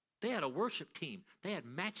 They had a worship team. They had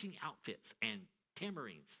matching outfits and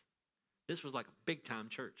tamarines. This was like a big-time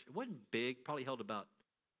church. It wasn't big, probably held about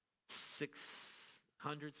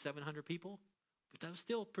 600, 700 people. But that was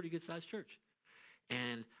still a pretty good-sized church.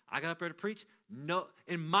 And I got up there to preach. No,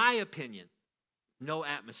 in my opinion, no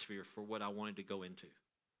atmosphere for what I wanted to go into.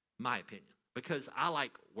 My opinion. Because I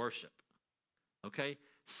like worship. Okay?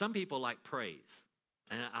 Some people like praise.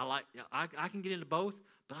 And I can get into both,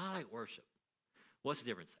 but I like worship. What's the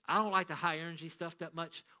difference? I don't like the high energy stuff that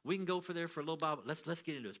much. We can go for there for a little while, but let's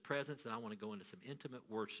get into his presence, and I want to go into some intimate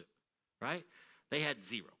worship. Right? They had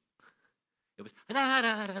zero. It was, and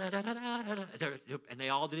they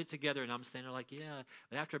all did it together, and I'm standing there like, yeah.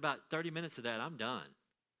 But after about 30 minutes of that, I'm done.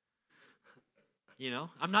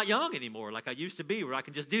 I'm not young anymore like I used to be, where I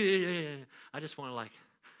can just do it. I just want to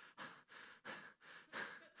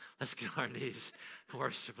let's get on our knees,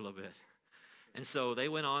 worship a little bit. And so they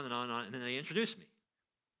went on and on and on, and then they introduced me.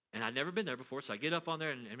 And I'd never been there before, so I get up on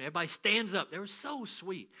there, and everybody stands up. They were so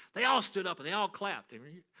sweet. They all stood up, and they all clapped. And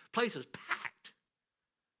the place was packed.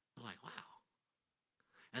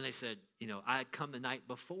 And they said, I had come the night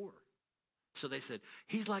before. So they said,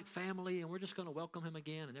 he's like family, and we're just going to welcome him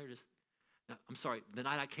again. And they're just, no, I'm sorry, the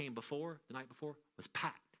night before, was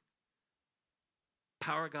packed.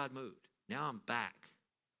 Power of God moved. Now I'm back.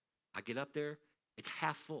 I get up there, it's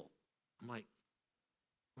half full. I'm like,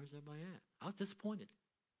 where's everybody at? I was disappointed.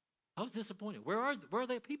 Where are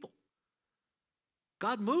they people?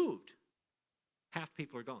 God moved. Half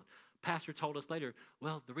people are gone. Pastor told us later,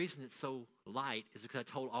 well, the reason it's so light is because I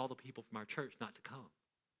told all the people from our church not to come.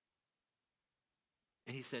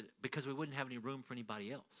 And he said, because we wouldn't have any room for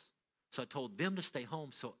anybody else. So I told them to stay home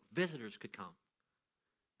so visitors could come.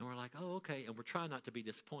 And we're like, oh, okay. And we're trying not to be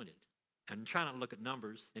disappointed and trying not to look at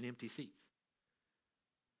numbers and empty seats.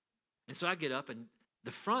 And so I get up, and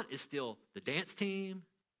the front is still the dance team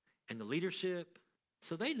and the leadership.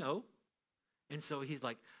 So they know. And so he's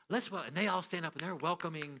like, and they all stand up, and they're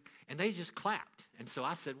welcoming, and they just clapped. And so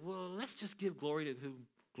I said, well, let's just give glory to whom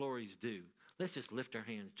glory's due. Let's just lift our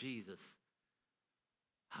hands. Jesus,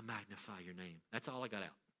 I magnify your name. That's all I got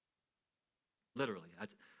out. Literally,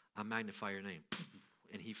 I magnify your name.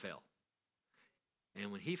 And he fell.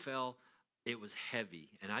 And when he fell, it was heavy.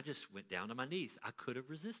 And I just went down to my knees. I could have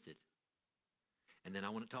resisted. And then I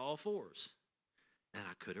went to all fours. And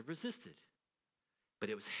I could have resisted. But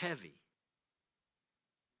it was heavy.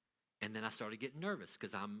 And then I started getting nervous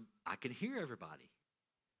because I can hear everybody.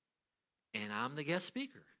 And I'm the guest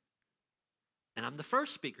speaker. And I'm the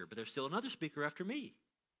first speaker, but there's still another speaker after me.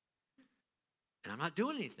 And I'm not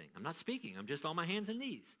doing anything. I'm not speaking. I'm just on my hands and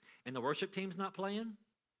knees. And the worship team's not playing.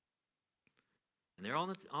 And they're on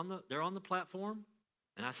the platform.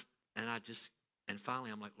 And finally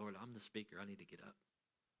I'm like, Lord, I'm the speaker. I need to get up.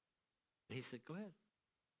 And he said, go ahead.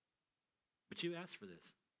 But you asked for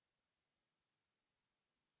this.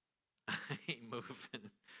 I ain't moving.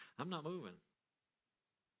 I'm not moving.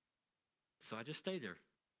 So I just stayed there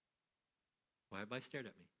while everybody stared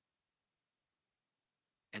at me.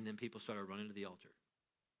 And then people started running to the altar,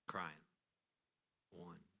 crying.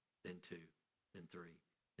 1, then 2, then 3,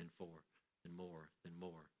 then 4, then more, then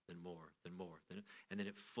more, then more, then more. And then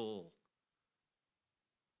it full.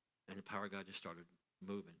 And the power of God just started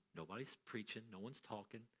moving. Nobody's preaching. No one's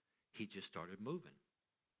talking. He just started moving.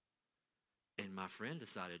 And my friend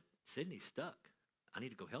decided, Sydney's stuck. I need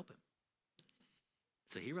to go help him.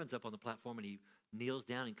 So he runs up on the platform and he kneels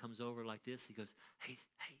down and comes over like this. He goes, hey,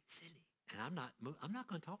 Sydney. And I'm not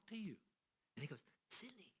going to talk to you. And he goes,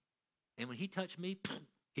 Sydney. And when he touched me,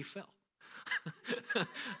 he fell.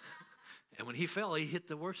 And when he fell, he hit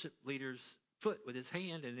the worship leader's foot with his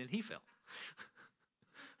hand, and then he fell.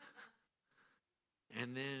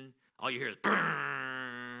 And then all you hear is,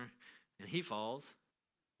 brrr, and he falls.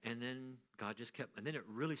 And then God just kept, and then it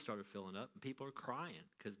really started filling up, and people are crying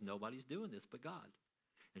because nobody's doing this but God.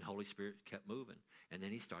 And Holy Spirit kept moving. And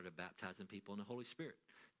then he started baptizing people in the Holy Spirit.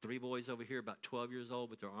 3 boys over here, about 12 years old,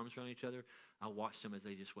 with their arms around each other. I watched them as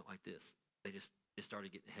they just went like this. It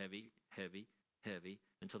started getting heavy, heavy, heavy,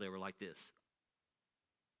 until they were like this.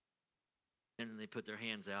 And then they put their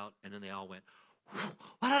hands out, and then they all went,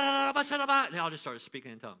 and they all just started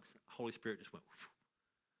speaking in tongues. Holy Spirit just went,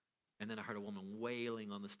 and then I heard a woman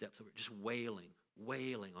wailing on the steps over, just wailing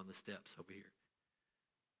on the steps over here.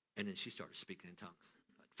 And then she started speaking in tongues.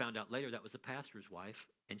 I found out later that was the pastor's wife,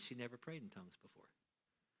 and she never prayed in tongues before.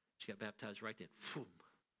 She got baptized right then.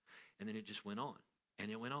 And then it just went on,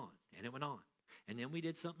 and it went on, and it went on. And then we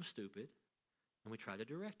did something stupid, and we tried to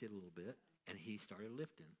direct it a little bit, and he started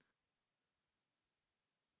lifting.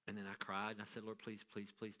 And then I cried, and I said, Lord, please,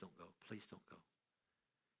 please, please don't go. Please don't go.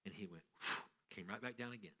 And he went, came right back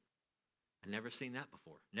down again. I'd never seen that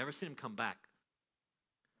before. Never seen him come back.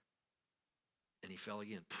 And he fell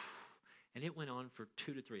again. And it went on for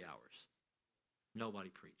 2 to 3 hours. Nobody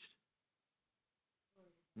preached.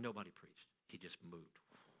 Nobody preached. He just moved.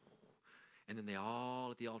 And then they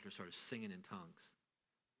all at the altar started singing in tongues.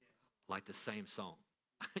 Like the same song.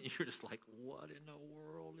 You're just like, what in the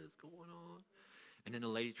world is going on? And then the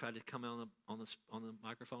lady tried to come on the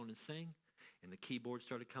microphone and sing. And the keyboard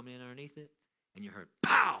started coming in underneath it. And you heard,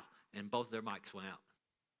 pow! And both of their mics went out.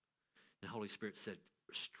 And the Holy Spirit said,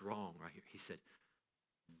 strong right here. He said,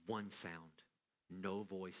 one sound, no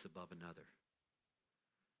voice above another.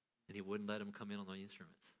 And he wouldn't let them come in on the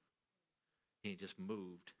instruments. He just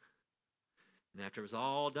moved. And after it was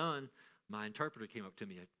all done, my interpreter came up to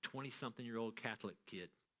me, a 20-something-year-old Catholic kid.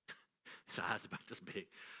 His eyes about this big.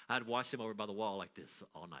 I'd watched him over by the wall like this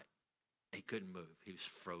all night. He couldn't move. He was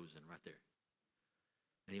frozen right there.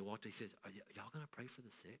 And he walked, he says, are y'all going to pray for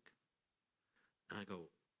the sick? And I go,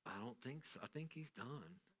 I don't think so. I think he's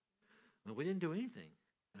done. Well, we didn't do anything.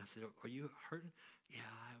 And I said, are you hurting? Yeah,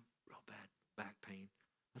 I have real bad back pain.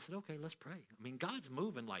 I said, okay, let's pray. I mean, God's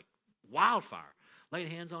moving like wildfire. Laid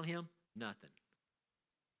hands on him, nothing.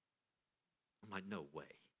 I'm like, no way.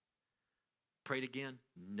 Prayed again,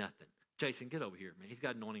 nothing. Jason, get over here, man. He's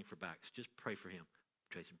got anointing for backs. Just pray for him.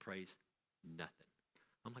 Jason prays, nothing.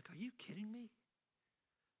 I'm like, are you kidding me?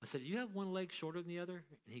 I said, do you have one leg shorter than the other?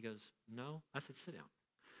 And he goes, no. I said, sit down.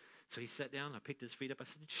 So he sat down. I picked his feet up. I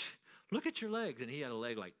said, look at your legs. And he had a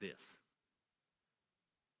leg like this.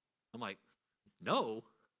 I'm like, no.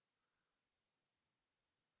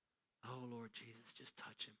 Oh, Lord Jesus, just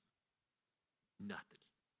touch him. Nothing.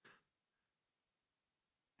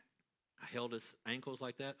 I held his ankles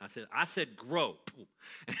like that. I said, grow.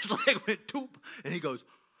 And his leg went toop. And he goes,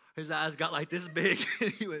 his eyes got like this big.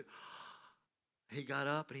 And he got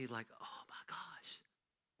up and he's like, oh my gosh.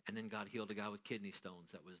 And then God healed a guy with kidney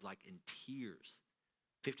stones that was like in tears.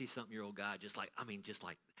 50-something-year-old guy, just like,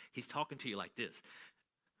 he's talking to you like this.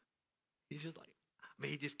 He's just like,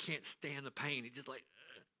 he just can't stand the pain. He just like,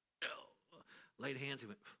 laid hands.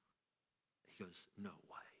 He goes, no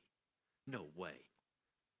way.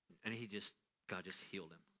 And God just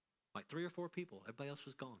healed him. Like 3 or 4 people. Everybody else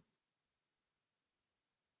was gone.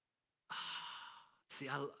 See,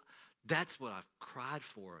 that's what I've cried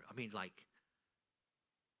for. I mean, like,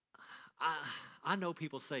 I know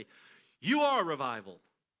people say, you are a revival.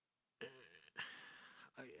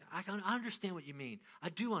 I understand what you mean. I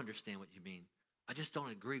do understand what you mean. I just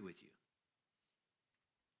don't agree with you.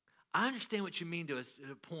 I understand what you mean to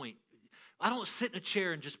a point. I don't sit in a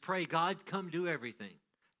chair and just pray, God, come do everything.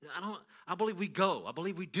 I believe we go. I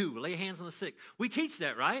believe we do. Lay hands on the sick. We teach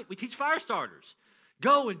that, right? We teach fire starters.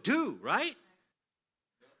 Go and do, right?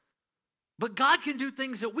 But God can do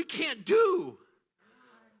things that we can't do.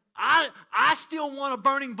 I still want a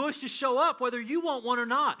burning bush to show up, whether you want one or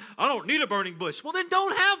not. I don't need a burning bush. Well, then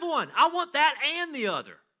don't have one. I want that and the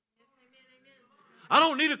other. I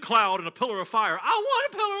don't need a cloud and a pillar of fire. I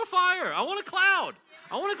want a pillar of fire. I want a cloud.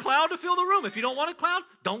 I want a cloud to fill the room. If you don't want a cloud,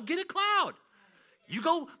 don't get a cloud. You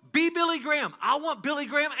go be Billy Graham. I want Billy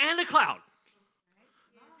Graham and a cloud.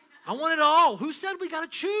 I want it all. Who said we got to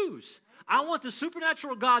choose? I want the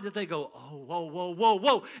supernatural God that they go, oh, whoa, whoa, whoa,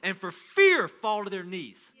 whoa, and for fear fall to their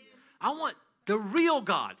knees. I want the real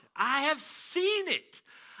God. I have seen it.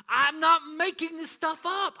 I'm not making this stuff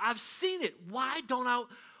up. I've seen it. Why don't I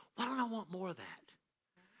want more of that?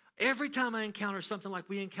 Every time I encounter something like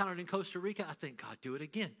we encountered in Costa Rica, I think, God, do it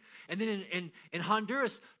again. And then in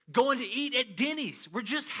Honduras, going to eat at Denny's. We're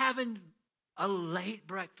just having a late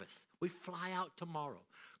breakfast. We fly out tomorrow.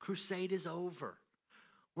 Crusade is over.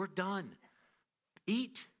 We're done.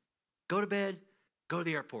 Eat, go to bed, go to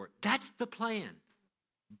the airport. That's the plan.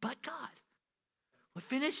 But God, we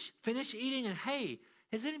finish eating and, hey,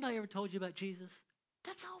 has anybody ever told you about Jesus?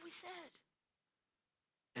 That's all we said.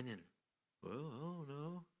 And then, well, I don't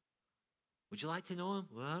know. Would you like to know him?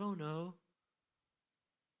 Well, I don't know.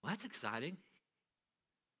 Well, that's exciting.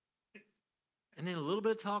 And then a little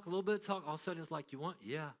bit of talk, all of a sudden it's like, you want?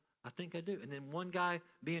 Yeah, I think I do. And then one guy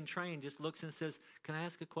being trained just looks and says, can I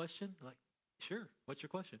ask a question? Like, sure, what's your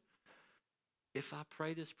question? If I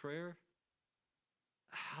pray this prayer,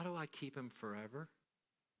 how do I keep him forever?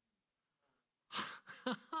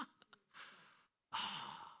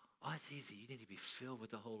 Oh, it's easy. You need to be filled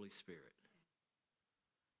with the Holy Spirit.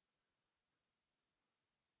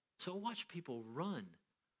 So watch people run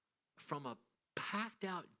from a packed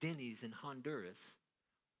out Denny's in Honduras,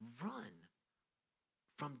 run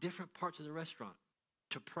from different parts of the restaurant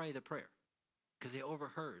to pray the prayer because they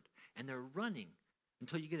overheard. And they're running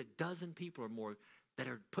until you get a dozen people or more that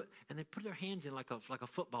are they put their hands in like a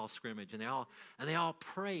football scrimmage, and they all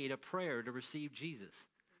prayed a prayer to receive Jesus.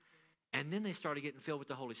 And then they started getting filled with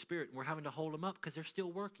the Holy Spirit, and we're having to hold them up because they're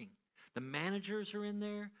still working. The managers are in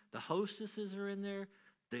there, the hostesses are in there,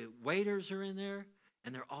 the waiters are in there,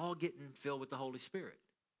 and they're all getting filled with the Holy Spirit.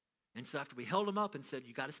 And so after we held them up and said,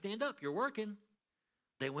 you got to stand up, you're working,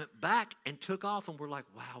 they went back and took off, and we're like,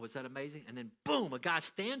 wow, was that amazing? And then boom, a guy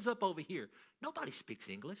stands up over here. Nobody speaks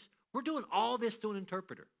English. We're doing all this to an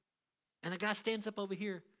interpreter. And a guy stands up over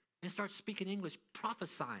here and starts speaking English,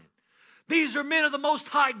 prophesying. These are men of the Most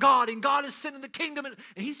High God, and God is sending the kingdom. And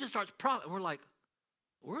he just starts prophesying. And we're like,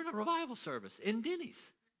 we're in a revival service in Denny's.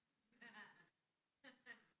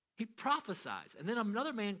 He prophesies. And then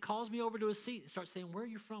another man calls me over to a seat and starts saying, where are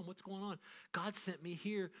you from? What's going on? God sent me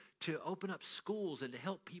here to open up schools and to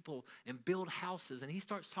help people and build houses. And he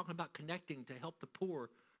starts talking about connecting to help the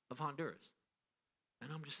poor of Honduras.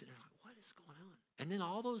 And I'm just sitting there like, what is going on? And then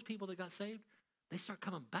all those people that got saved, they start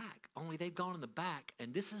coming back. Only they've gone in the back.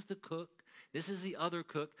 And this is the cook. This is the other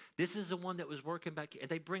cook. This is the one that was working back here. And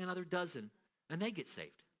they bring another dozen. And they get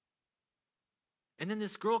saved. And then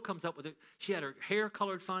this girl comes up with it. She had her hair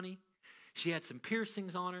colored funny. She had some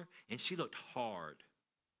piercings on her, and she looked hard.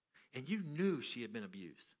 And you knew she had been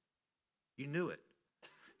abused. You knew it.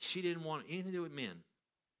 She didn't want anything to do with men.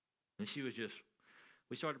 And she was just,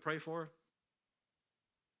 we started to pray for her.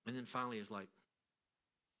 And then finally it was like,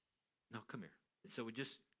 no, come here. And so we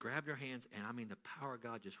just grabbed her hands, and I mean, the power of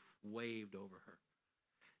God just waved over her.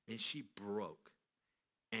 And she broke.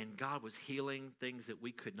 And God was healing things that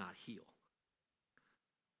we could not heal.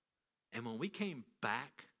 And when we came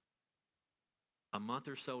back a month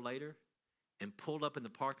or so later and pulled up in the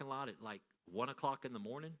parking lot at like 1 o'clock in the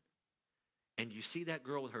morning, and you see that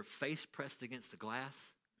girl with her face pressed against the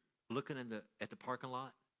glass looking at the parking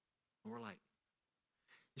lot, and we're like,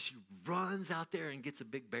 she runs out there and gets a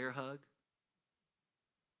big bear hug.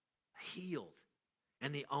 Healed.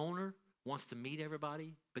 And the owner wants to meet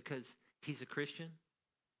everybody because he's a Christian,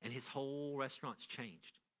 and his whole restaurant's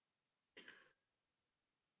changed.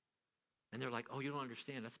 And they're like, oh, you don't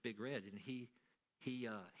understand, that's Big Red. And he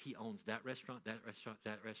owns that restaurant,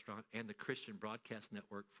 and the Christian Broadcast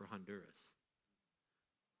Network for Honduras.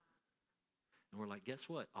 And we're like, guess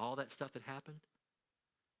what? All that stuff that happened,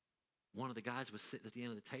 one of the guys was sitting at the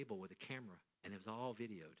end of the table with a camera, and it was all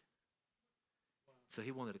videoed. So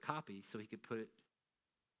he wanted a copy so he could put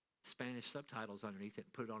Spanish subtitles underneath it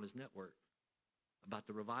and put it on his network about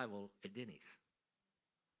the revival at Denny's.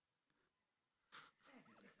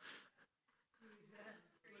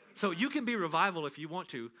 So you can be revival if you want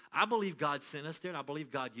to. I believe God sent us there, and I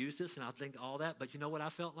believe God used us, and I think all that. But you know what I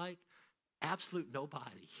felt like? Absolute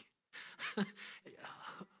nobody.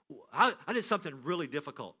 I did something really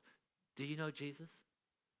difficult. Do you know Jesus?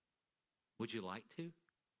 Would you like to?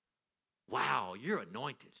 Wow, you're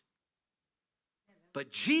anointed.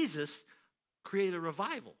 But Jesus created a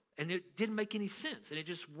revival, and it didn't make any sense, and it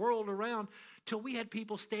just whirled around till we had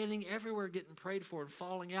people standing everywhere getting prayed for and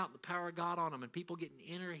falling out, and the power of God on them, and people getting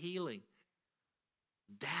inner healing.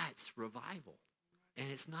 That's revival. And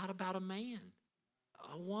it's not about a man,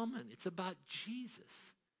 a woman. It's about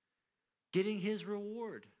Jesus getting his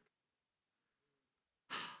reward.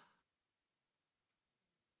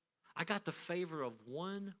 I got the favor of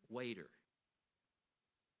one waiter.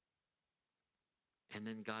 And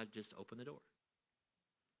then God just opened the door.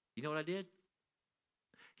 You know what I did?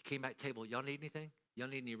 He came back to the table. Y'all need anything? Y'all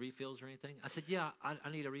need any refills or anything? I said, yeah, I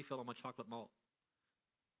need a refill on my chocolate malt.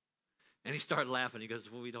 And he started laughing. He goes,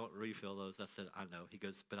 well, we don't refill those. I said, I know. He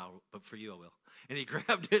goes, but for you I will. And he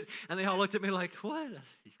grabbed it, and they all looked at me like, what? I said,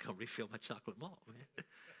 he's going to refill my chocolate malt, man.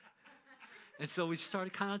 And so we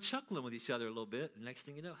started kind of chuckling with each other a little bit. And next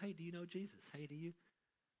thing you know, hey, do you know Jesus? Hey, do you?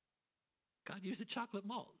 God used the chocolate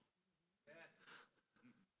malt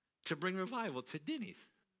to bring revival to Denny's.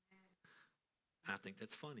 I think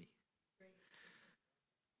that's funny.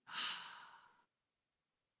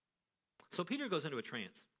 So Peter goes into a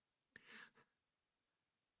trance.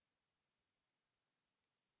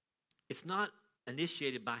 It's not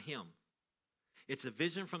initiated by him. It's a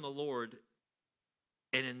vision from the Lord.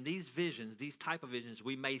 And in these visions, these type of visions,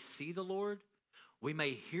 we may see the Lord, we may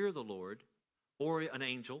hear the Lord, or an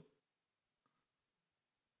angel,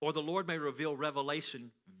 or the Lord may reveal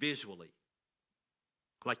revelation visually.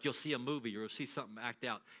 Like you'll see a movie or you'll see something act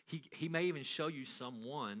out. He may even show you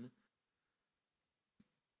someone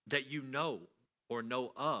that you know or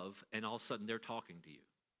know of, and all of a sudden they're talking to you.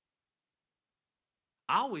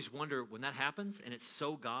 I always wonder when that happens and it's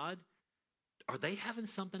so God, are they having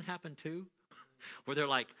something happen too? Where they're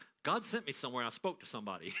like, God sent me somewhere and I spoke to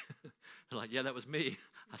somebody. They're like, yeah, that was me.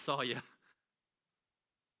 I saw you.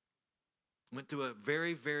 Went through a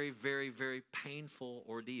very, very, very, very painful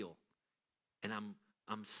ordeal. And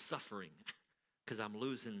I'm suffering because I'm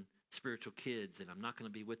losing spiritual kids and I'm not going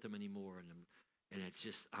to be with them anymore. And it's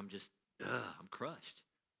just, I'm crushed.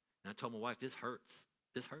 And I told my wife, this hurts.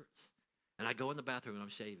 This hurts. And I go in the bathroom and I'm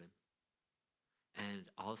shaving. And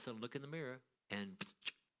all of a sudden look in the mirror and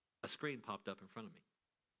a screen popped up in front of me.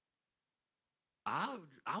 I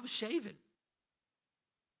was shaving,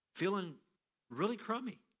 feeling really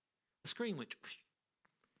crummy. The screen went.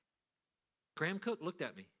 Graham Cook looked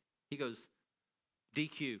at me. He goes,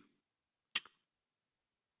 DQ.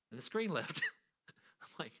 And the screen left. I'm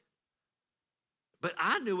like, but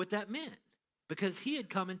I knew what that meant because he had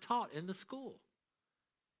come and taught in the school.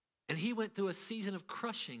 And he went through a season of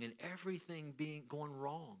crushing and everything going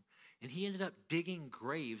wrong. And he ended up digging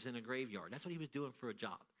graves in a graveyard. That's what he was doing for a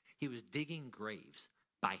job. He was digging graves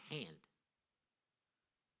by hand.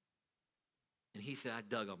 And he said, I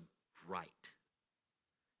dug them right.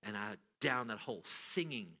 And I down that hole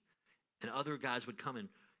singing. And other guys would come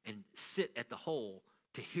and sit at the hole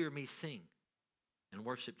to hear me sing and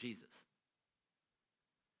worship Jesus.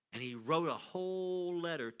 And he wrote a whole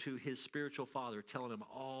letter to his spiritual father telling him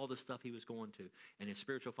all the stuff he was going to. And his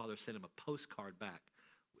spiritual father sent him a postcard back.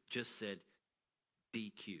 Just said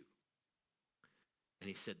DQ. And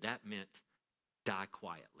he said that meant die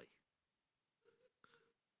quietly.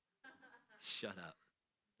 Shut up.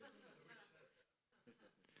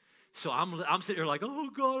 So I'm sitting here like, oh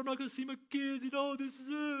God, I'm not going to see my kids. You know, this is...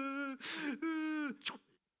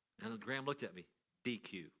 And Graham looked at me.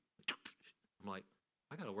 DQ. I'm like,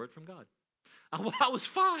 I got a word from God. I was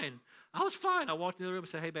fine. I was fine. I walked in the room and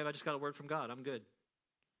said, hey, babe, I just got a word from God. I'm good.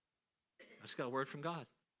 I just got a word from God.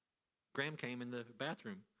 Graham came in the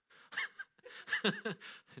bathroom and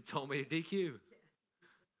told me to DQ.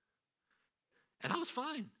 And I was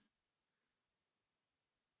fine.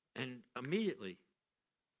 And immediately,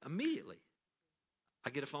 I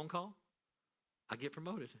get a phone call. I get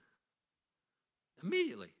promoted.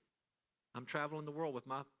 Immediately. I'm traveling the world with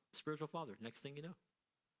my spiritual father. Next thing you know.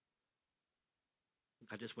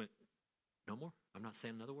 I just went, no more. I'm not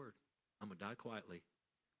saying another word. I'm going to die quietly.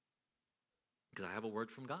 Because I have a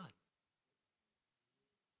word from God.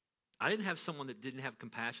 I didn't have someone that didn't have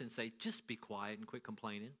compassion say, just be quiet and quit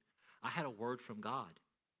complaining. I had a word from God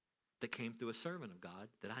that came through a servant of God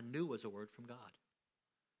that I knew was a word from God.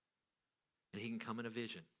 And he can come in a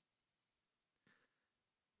vision.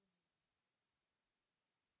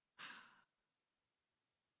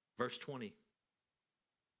 Verse 20.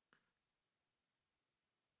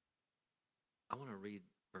 I want to read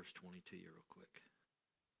verse 20 to you real quick.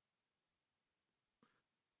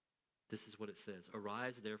 This is what it says.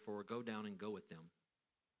 Arise, therefore, go down and go with them,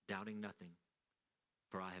 doubting nothing,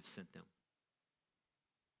 for I have sent them.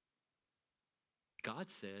 God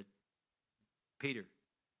said, Peter,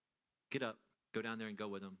 get up, go down there and go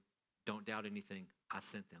with them. Don't doubt anything. I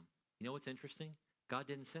sent them. You know what's interesting? God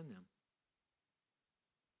didn't send them.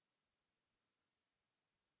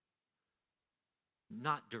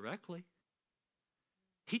 Not directly.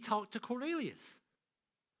 He talked to Cornelius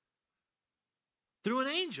through an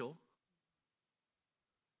angel.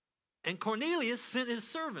 And Cornelius sent his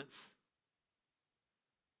servants.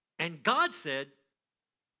 And God said,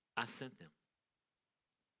 I sent them.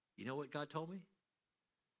 You know what God told me?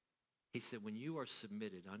 He said, when you are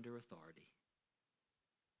submitted under authority,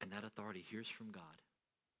 and that authority hears from God,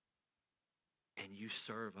 and you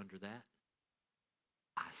serve under that,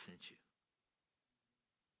 I sent you.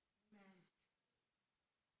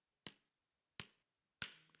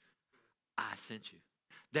 I sent you.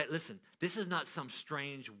 That, listen, this is not some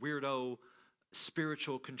strange, weirdo,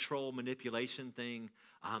 spiritual control manipulation thing.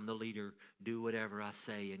 I'm the leader. Do whatever I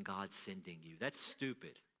say, and God's sending you. That's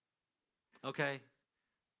stupid. Okay?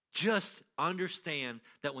 Just understand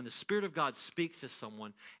that when the Spirit of God speaks to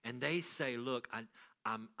someone and they say, look,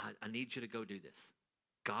 I need you to go do this.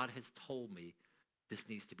 God has told me this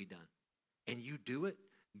needs to be done. And you do it,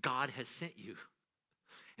 God has sent you.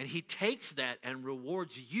 And he takes that and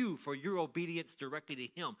rewards you for your obedience directly to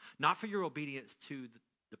him. Not for your obedience to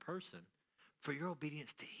the person, for your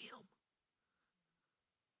obedience to him.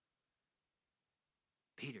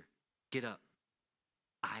 Peter, get up.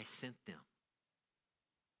 I sent them.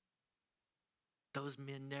 Those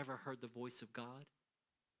men never heard the voice of God.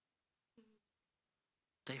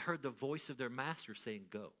 They heard the voice of their master saying,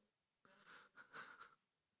 go.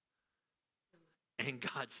 And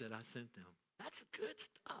God said, I sent them. That's good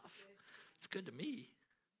stuff. It's good to me.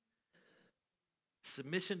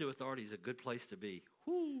 Submission to authority is a good place to be.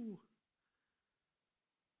 Whoo.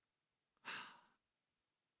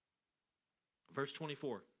 Verse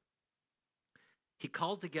 24. He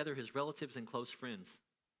called together his relatives and close friends.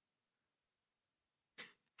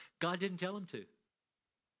 God didn't tell him to.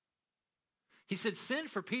 He said,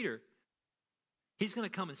 send for Peter. He's going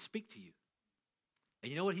to come and speak to you.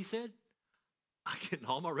 And you know what he said? I get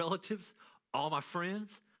all my relatives, all my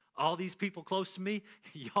friends, all these people close to me,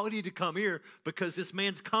 y'all need to come here because this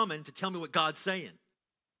man's coming to tell me what God's saying.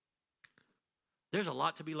 There's a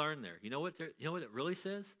lot to be learned there. You know what it really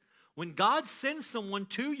says? When God sends someone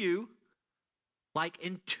to you, like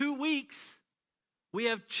in 2 weeks, we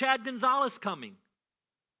have Chad Gonzalez coming.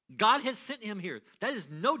 God has sent him here. That is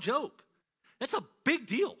no joke. That's a big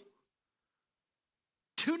deal.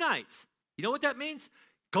 2 nights. You know what that means?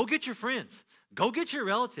 Go get your friends. Go get your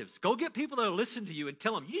relatives. Go get people that will listen to you and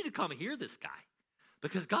tell them, you need to come and hear this guy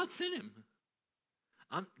because God sent him.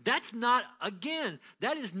 That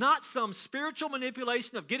is not some spiritual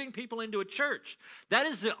manipulation of getting people into a church. That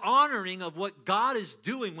is the honoring of what God is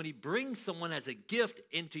doing when he brings someone as a gift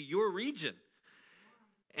into your region.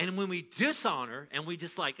 And when we dishonor and we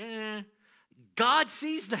just like, God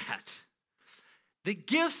sees that. The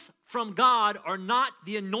gifts from God are not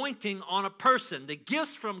the anointing on a person. The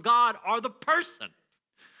gifts from God are the person.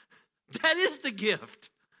 That is the gift.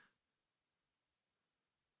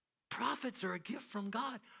 Prophets are a gift from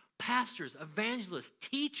God. Pastors, evangelists,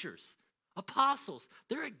 teachers, apostles,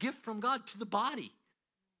 they're a gift from God to the body.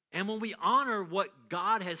 And when we honor what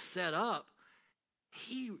God has set up,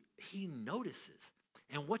 He notices.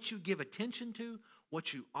 And what you give attention to,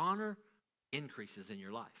 what you honor, increases in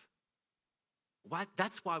your life.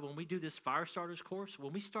 That's why when we do this Fire Starters course,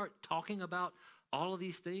 when we start talking about all of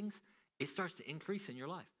these things, it starts to increase in your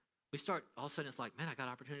life. We start, all of a sudden it's like, man, I got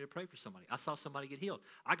an opportunity to pray for somebody. I saw somebody get healed.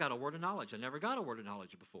 I got a word of knowledge. I never got a word of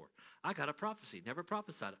knowledge before. I got a prophecy, never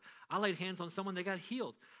prophesied it. I laid hands on someone, they got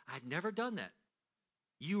healed. I'd never done that.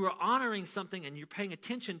 You are honoring something and you're paying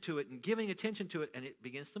attention to it and giving attention to it, and it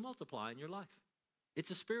begins to multiply in your life. It's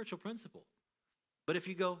a spiritual principle. But if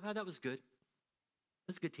you go, oh, that was good.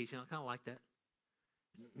 That's a good teaching. I kind of like that.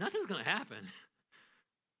 Nothing's going to happen.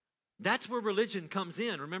 That's where religion comes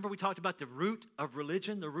in. Remember we talked about the root of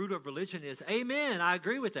religion? The root of religion is, amen, I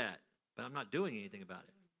agree with that, but I'm not doing anything about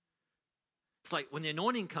it. It's like when the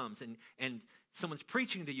anointing comes and someone's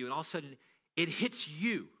preaching to you and all of a sudden it hits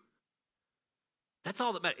you. That's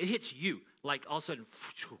all that matters. It hits you. Like all of a sudden,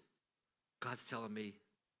 God's telling me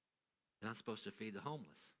that I'm supposed to feed the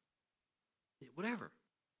homeless. Whatever.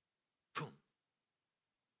 Boom.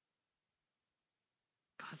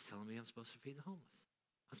 God's telling me I'm supposed to feed the homeless.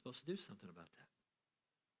 I'm supposed to do something about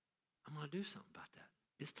that. I'm going to do something about that.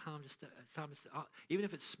 It's time to start. Even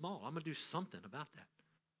if it's small, I'm going to do something about that.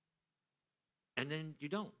 And then you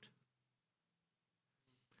don't.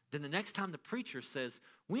 Then the next time the preacher says,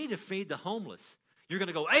 we need to feed the homeless, you're going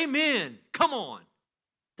to go, amen, come on.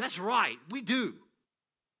 That's right, we do.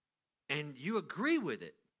 And you agree with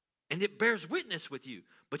it. And it bears witness with you.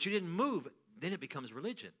 But you didn't move. Then it becomes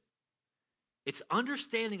religion. It's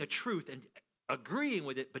understanding a truth and agreeing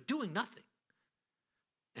with it, but doing nothing.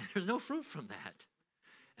 And there's no fruit from that.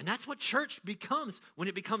 And that's what church becomes when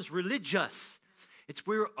it becomes religious. It's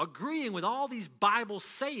we're agreeing with all these Bible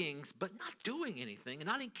sayings, but not doing anything and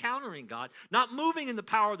not encountering God, not moving in the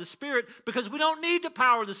power of the Spirit, because we don't need the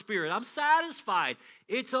power of the Spirit. I'm satisfied.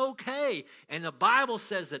 It's okay. And the Bible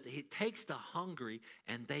says that He takes the hungry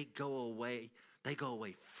and they go away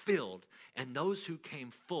filled. And those who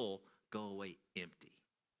came full go away empty.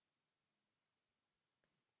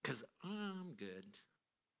 Because I'm good.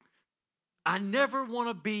 I never want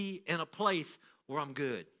to be in a place where I'm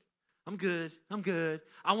good. I'm good. I'm good.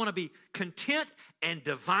 I want to be content and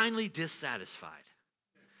divinely dissatisfied.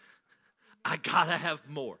 I got to have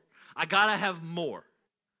more. I got to have more.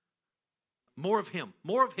 More of Him.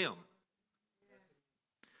 More of Him.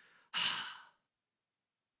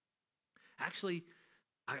 Actually,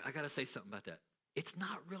 I got to say something about that. It's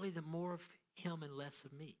not really the more of Him and less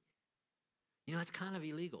of me. You know, it's kind of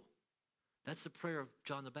illegal. That's the prayer of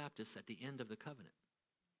John the Baptist at the end of the covenant.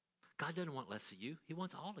 God doesn't want less of you. He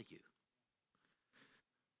wants all of you.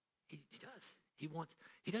 He does.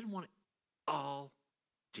 He doesn't want all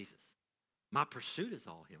Jesus. My pursuit is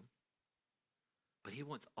all Him. But He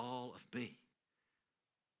wants all of me.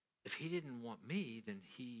 If He didn't want me, then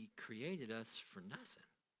He created us for nothing.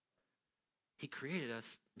 He created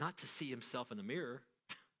us not to see Himself in the mirror,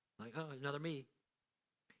 like, oh, another me.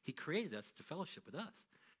 He created us to fellowship with us.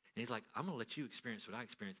 And He's like, I'm going to let you experience what I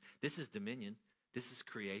experienced. This is dominion. This is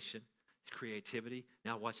creation. It's creativity.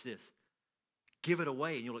 Now watch this. Give it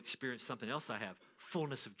away and you'll experience something else I have.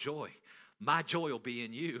 Fullness of joy. My joy will be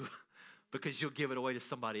in you because you'll give it away to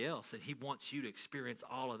somebody else. And He wants you to experience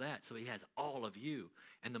all of that. So He has all of you.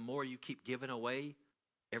 And the more you keep giving away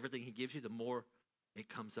everything He gives you, the more it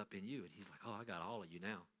comes up in you. And He's like, oh, I got all of you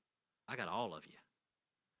now. I got all of you.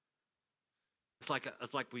 It's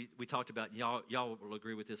like we talked about, y'all will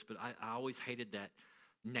agree with this, but I always hated that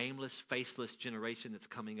nameless, faceless generation that's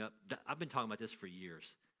coming up. I've been talking about this for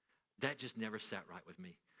years. That just never sat right with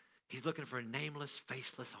me. He's looking for a nameless,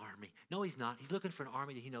 faceless army. No, He's not. He's looking for an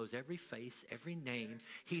army that He knows every face, every name.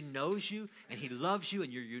 He knows you, and He loves you,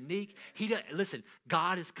 and you're unique. Listen,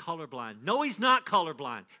 God is colorblind. No, He's not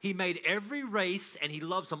colorblind. He made every race, and He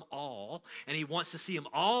loves them all, and He wants to see them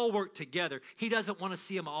all work together. He doesn't want to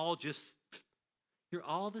see them all just, you're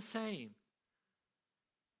all the same.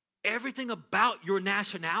 Everything about your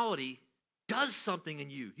nationality does something in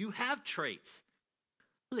you. You have traits.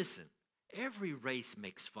 Listen, every race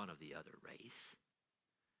makes fun of the other race.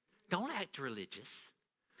 Don't act religious.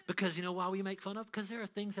 Because you know why we make fun of? Because there are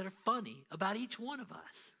things that are funny about each one of us.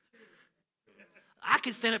 I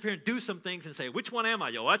can stand up here and do some things and say, which one am I?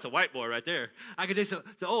 Yo, that's a white boy right there. I could do some,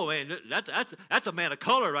 oh man, that's a man of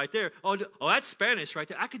color right there. Oh, that's Spanish right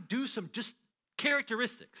there. I could do some just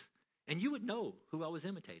characteristics. And you would know who I was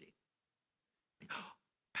imitating. Oh,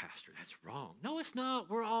 Pastor, that's wrong. No, it's not.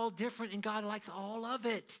 We're all different, and God likes all of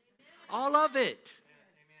it. All of it.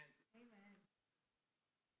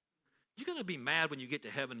 You're going to be mad when you get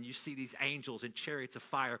to heaven and you see these angels in chariots of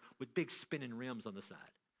fire with big spinning rims on the side.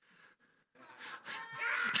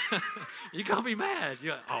 You're going to be mad.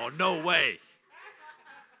 You're like, oh, no way.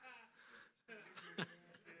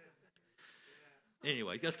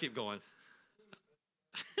 Anyway, let's keep going.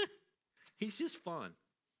 He's just fun.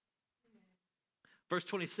 Verse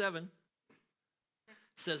 27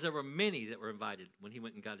 says there were many that were invited when he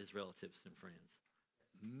went and got his relatives and friends.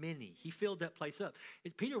 Many. He filled that place up.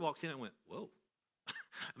 Peter walks in and went, whoa. I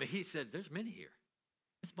mean, he said, there's many here.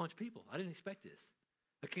 It's a bunch of people. I didn't expect this.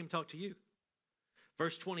 I came to talk to you.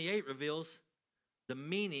 Verse 28 reveals the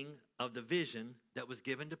meaning of the vision that was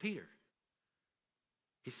given to Peter.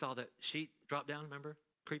 He saw that sheet drop down, remember?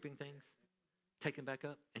 Creeping things, taken back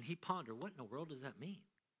up. And he pondered, what in the world does that mean?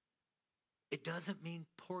 It doesn't mean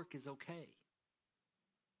pork is okay.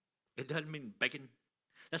 It doesn't mean bacon.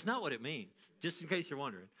 That's not what it means, just in case you're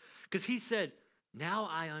wondering. Because he said, now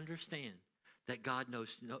I understand that God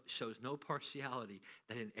shows no partiality,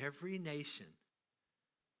 that in every nation,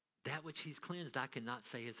 that which he's cleansed, I cannot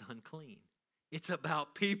say is unclean. It's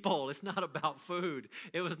about people. It's not about food.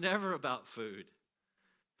 It was never about food.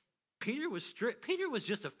 Peter was strict. Peter was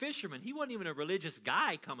just a fisherman. He wasn't even a religious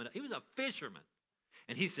guy coming up. He was a fisherman.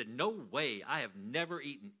 And he said, no way, I have never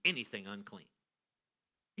eaten anything unclean.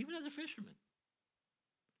 Even as a fisherman.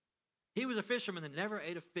 He was a fisherman that never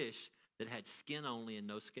ate a fish that had skin only and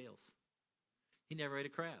no scales. He never ate a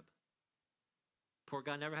crab. Poor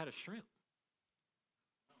guy never had a shrimp.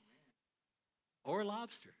 Or a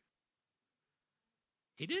lobster.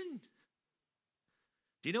 He didn't.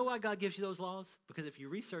 Do you know why God gives you those laws? Because if you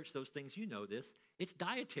research those things, you know this. It's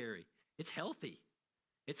dietary. It's healthy.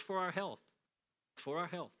 It's for our health. It's for our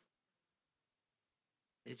health.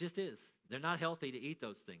 It just is. They're not healthy to eat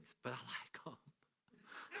those things, but I like them.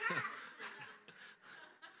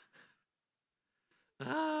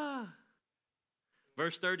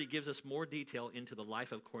 Verse 30 gives us more detail into the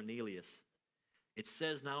life of Cornelius. It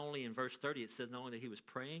says not only in verse 30, it says not only that he was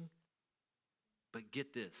praying, but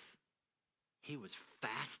get this, he was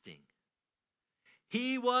fasting.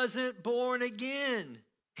 He wasn't born again,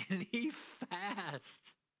 and he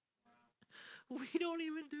fasts. We don't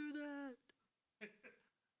even do that.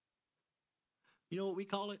 You know what we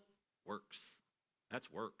call it? Works.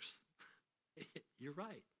 That's works. You're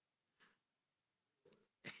right.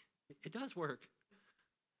 It does work.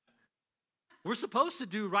 We're supposed to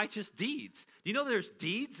do righteous deeds. Do you know there's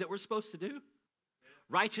deeds that we're supposed to do?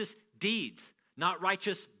 Righteous deeds, not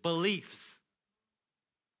righteous beliefs.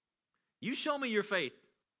 You show me your faith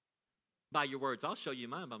by your words. I'll show you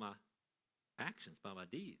mine by my actions, by my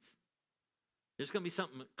deeds. There's going to be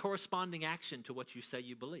something, corresponding action to what you say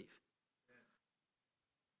you believe.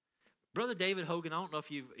 Brother David Hogan, I don't know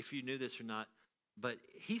if you knew this or not, but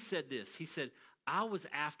he said this. He said, I was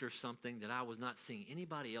after something that I was not seeing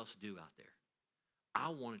anybody else do out there. I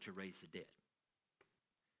wanted to raise the dead.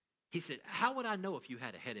 He said, how would I know if you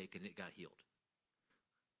had a headache and it got healed?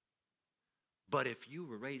 But if you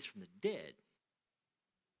were raised from the dead,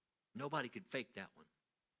 nobody could fake that one.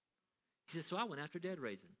 He said, so I went after dead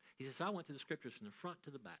raising. He said, so I went through the scriptures from the front to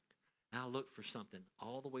the back. And I looked for something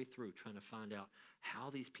all the way through, trying to find out how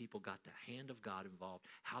these people got the hand of God involved,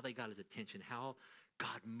 how they got his attention, how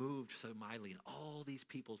God moved so mightily in all these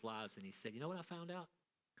people's lives. And he said, you know what I found out?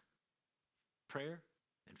 Prayer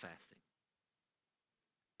and fasting.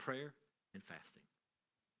 Prayer and fasting.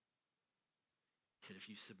 He said, if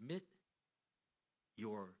you submit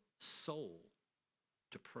your soul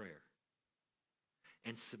to prayer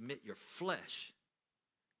and submit your flesh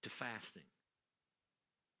to fasting,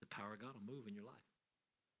 the power of God will move in your life.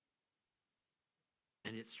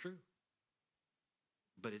 And it's true.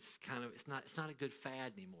 But it's not a good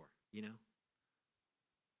fad anymore, you know?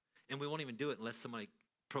 And we won't even do it unless somebody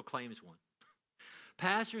proclaims one.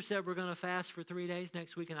 Pastor said we're going to fast for 3 days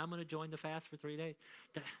next week, and I'm going to join the fast for 3 days.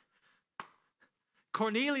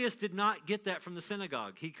 Cornelius did not get that from the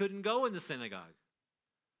synagogue. He couldn't go in the synagogue.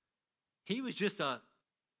 He was just a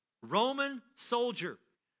Roman soldier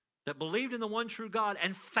that believed in the one true God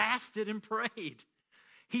and fasted and prayed.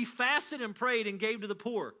 He fasted and prayed and gave to the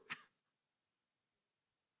poor.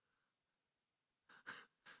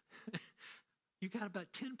 You got about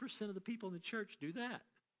 10% of the people in the church do that.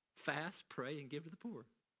 Fast, pray, and give to the poor.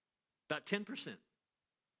 About 10%.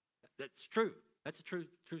 That's true. That's a true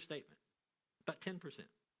statement. About 10%.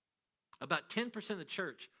 About 10% of the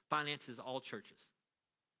church finances all churches.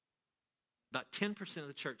 About 10% of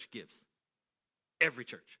the church gives. Every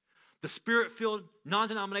church. The Spirit-filled,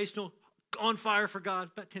 non-denominational, on fire for God,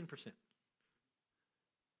 about 10%.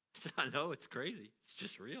 I know, it's crazy. It's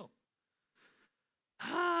just real.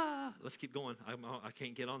 Let's keep going. I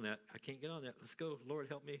can't get on that. I can't get on that. Let's go. Lord,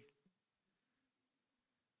 help me.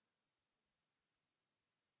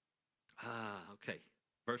 Okay.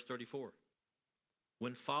 Verse 34.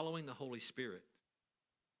 When following the Holy Spirit,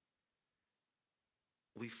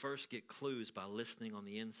 we first get clues by listening on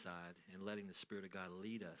the inside and letting the Spirit of God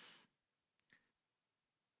lead us.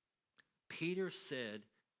 Peter said,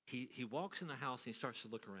 he walks in the house and he starts to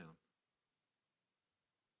look around.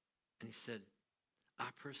 And he said, I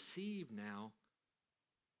perceive now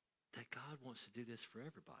that God wants to do this for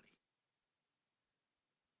everybody.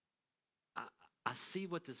 I see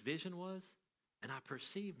what this vision was, and I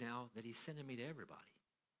perceive now that he's sending me to everybody.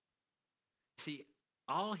 See,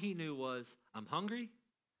 all he knew was, I'm hungry,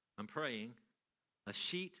 I'm praying, a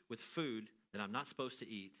sheet with food that I'm not supposed to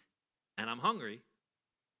eat, and I'm hungry.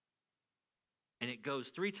 And it goes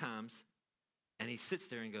 3 times, and he sits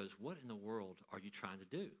there and goes, what in the world are you trying to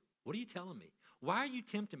do? What are you telling me? Why are you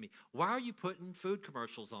tempting me? Why are you putting food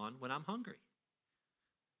commercials on when I'm hungry?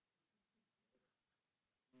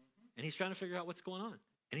 And he's trying to figure out what's going on.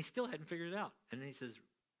 And he still hadn't figured it out. And then he says,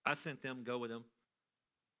 I sent them, go with them,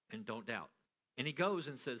 and don't doubt. And he goes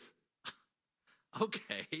and says,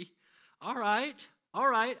 okay, all right,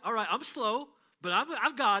 I'm slow, but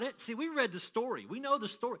I've got it. See, we read the story. We know the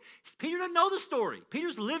story. Peter doesn't know the story.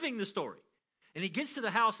 Peter's living the story. And he gets to the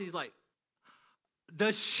house, and he's like,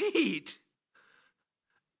 the sheet,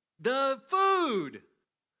 the food,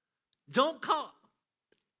 don't call.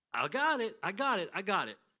 I got it.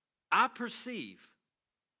 I perceive.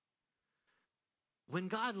 When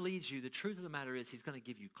God leads you, the truth of the matter is he's going to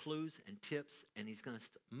give you clues and tips, and he's going to,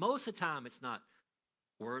 most of the time it's not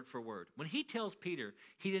word for word. When he tells Peter,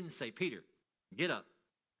 he didn't say, Peter, get up,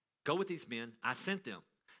 go with these men, I sent them.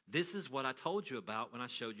 This is what I told you about when I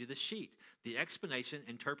showed you the sheet. The explanation,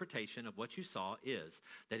 interpretation of what you saw is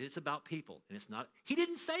that it's about people, and it's not. He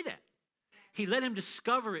didn't say that. He let him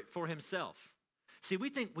discover it for himself. See, we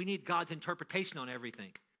think we need God's interpretation on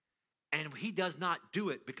everything, and he does not do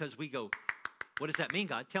it because we go, what does that mean,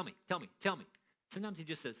 God? Tell me. Sometimes he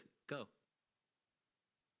just says, go.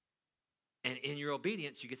 And in your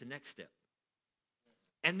obedience, you get the next step.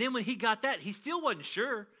 And then when he got that, he still wasn't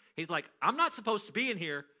sure. He's like, I'm not supposed to be in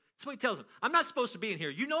here. That's what he tells him. I'm not supposed to be in here.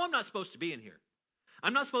 You know I'm not supposed to be in here.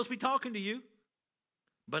 I'm not supposed to be talking to you.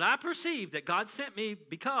 But I perceive that God sent me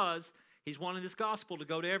because he's wanting this gospel to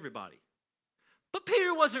go to everybody. But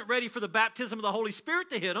Peter wasn't ready for the baptism of the Holy Spirit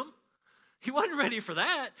to hit him. He wasn't ready for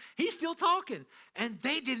that. He's still talking. And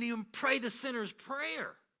they didn't even pray the sinner's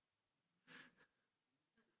prayer.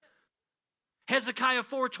 Hezekiah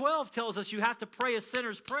 4:12 tells us you have to pray a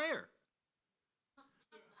sinner's prayer.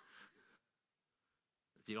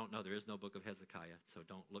 If you don't know, there is no book of Hezekiah, so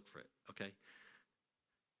don't look for it, okay?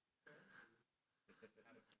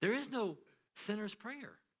 There is no sinner's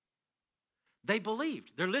prayer. They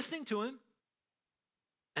believed. They're listening to him,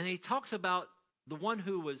 and he talks about the one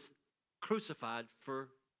who was crucified for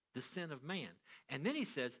the sin of man. And then he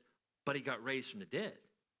says, but he got raised from the dead.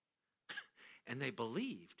 And they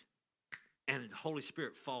believed. And the Holy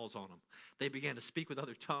Spirit falls on them. They began to speak with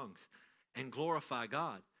other tongues and glorify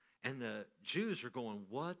God. And the Jews are going,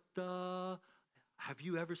 have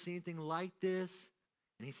you ever seen anything like this?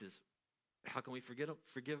 And he says, how can we forbid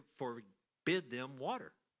them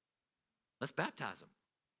water? Let's baptize them.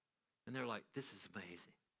 And they're like, this is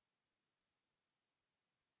amazing.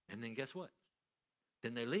 And then guess what?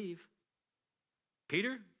 Then they leave.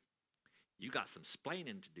 Peter, you got some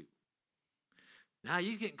splaining to do. Now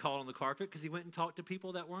he's getting called on the carpet because he went and talked to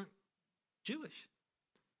people that weren't Jewish.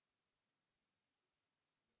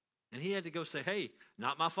 And he had to go say, hey,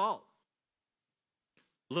 not my fault.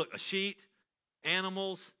 Look, a sheet,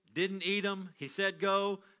 animals, didn't eat them. He said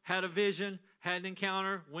go, had a vision, had an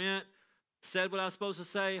encounter, went, said what I was supposed to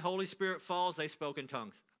say. Holy Spirit falls, they spoke in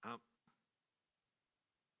tongues.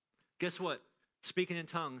 Guess what? Speaking in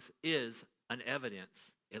tongues is an evidence,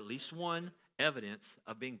 at least one evidence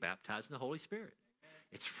of being baptized in the Holy Spirit.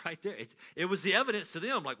 It's right there. It was the evidence to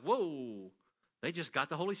them, like, whoa, they just got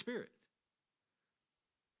the Holy Spirit.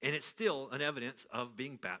 And it's still an evidence of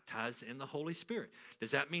being baptized in the Holy Spirit. Does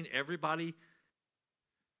that mean everybody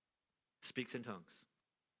speaks in tongues?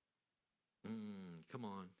 Come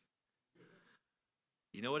on.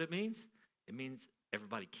 You know what it means? It means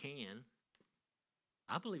everybody can.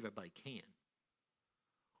 I believe everybody can.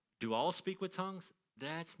 Do all speak with tongues?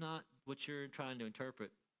 That's not what you're trying to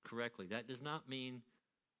interpret correctly. That does not mean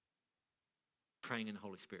praying in the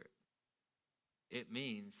Holy Spirit. It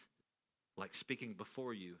means like speaking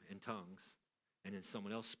before you in tongues, and then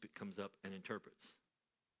someone else comes up and interprets.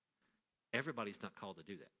 Everybody's not called to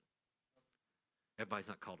do that. Everybody's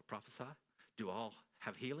not called to prophesy. Do all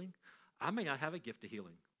have healing? I may not have a gift of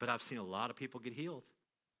healing, but I've seen a lot of people get healed.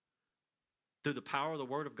 Through the power of the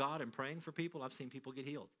word of God and praying for people, I've seen people get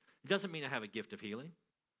healed. It doesn't mean I have a gift of healing.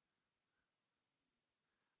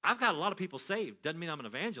 I've got a lot of people saved. Doesn't mean I'm an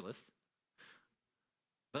evangelist.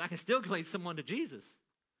 But I can still lead someone to Jesus,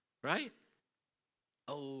 right?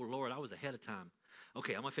 Oh, Lord, I was ahead of time.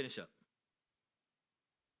 Okay, I'm going to finish up.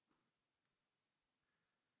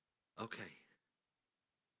 Okay.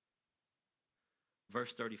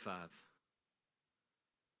 Verse 35.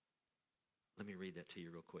 Let me read that to you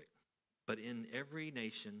real quick. But in every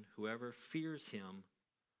nation, whoever fears him,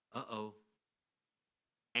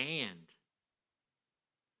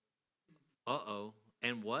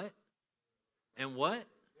 and what? And what?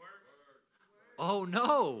 Oh,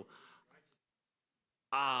 no.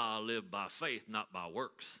 I live by faith, not by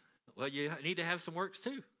works. Well, you need to have some works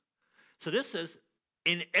too. So this says,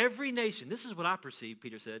 in every nation, this is what I perceive,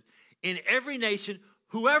 Peter said, in every nation,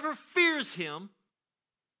 whoever fears him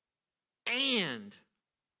and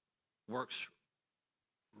works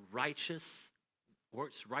righteous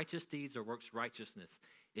deeds or works righteousness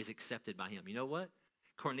is accepted by him. You know what?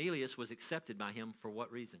 Cornelius was accepted by him for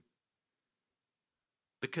what reason?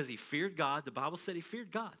 Because he feared God. The Bible said he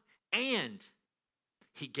feared God. And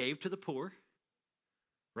he gave to the poor,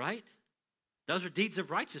 right? Those are deeds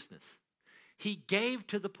of righteousness. He gave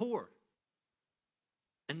to the poor.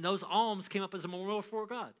 And those alms came up as a memorial for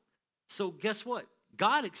God. So guess what?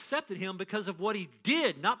 God accepted him because of what he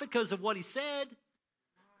did, not because of what he said.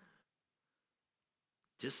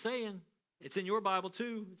 Just saying. It's in your Bible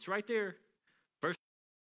too. It's right there.